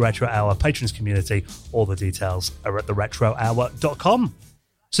to join the Retro Hour Patrons community, all the details are at theretrohour.com.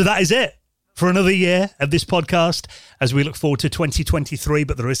 So that is it for another year of this podcast as we look forward to 2023,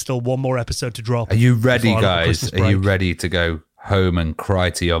 but there is still one more episode to drop. Are you ready, guys? Are you ready to go home and cry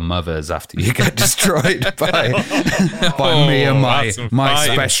to your mothers after you get destroyed by me and my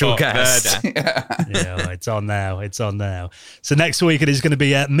special guest? Yeah, it's on now. It's on now. So next week it is going to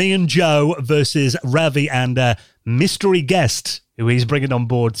be me and Joe versus Ravi and mystery guest who he's bringing on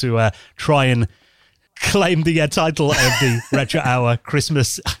board to try and claim the title of the Retro Hour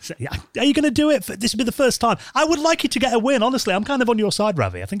Christmas. Are you going to do it? This will be the first time. I would like you to get a win. Honestly, I'm kind of on your side,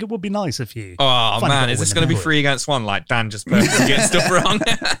 Ravi. I think it would be nice if you. Oh man, is this going to be 3 against 1? Like Dan just purposely getting stuff wrong.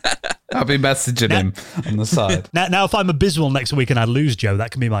 I'll be messaging him on the side. Now, if I'm abysmal next week and I lose Joe,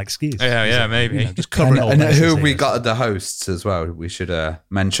 that can be my excuse. Yeah, maybe. Just cover it all. And who we got at the hosts as well? We should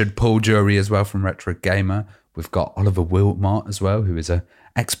mention Paul Jury as well from Retro Gamer. We've got Oliver Wilmot as well, who is a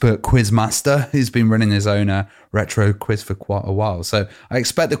expert quiz master who's been running his own retro quiz for quite a while. So I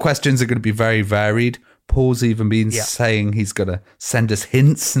expect the questions are going to be very varied. Paul's even been saying he's going to send us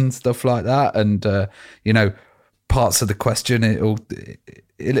hints and stuff like that. And, parts of the question,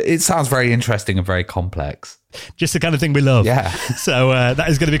 it sounds very interesting and very complex. Just the kind of thing we love. Yeah. So that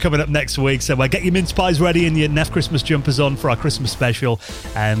is going to be coming up next week. So get your mince pies ready and your Neff Christmas jumpers on for our Christmas special.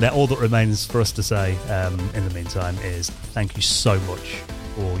 And all that remains for us to say in the meantime is thank you so much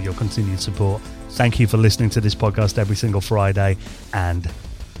for your continued support. Thank you for listening to this podcast every single Friday. And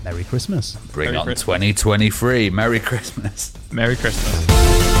Merry Christmas. Bring on 2023. Merry Christmas. Merry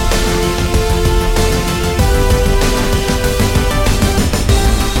Christmas.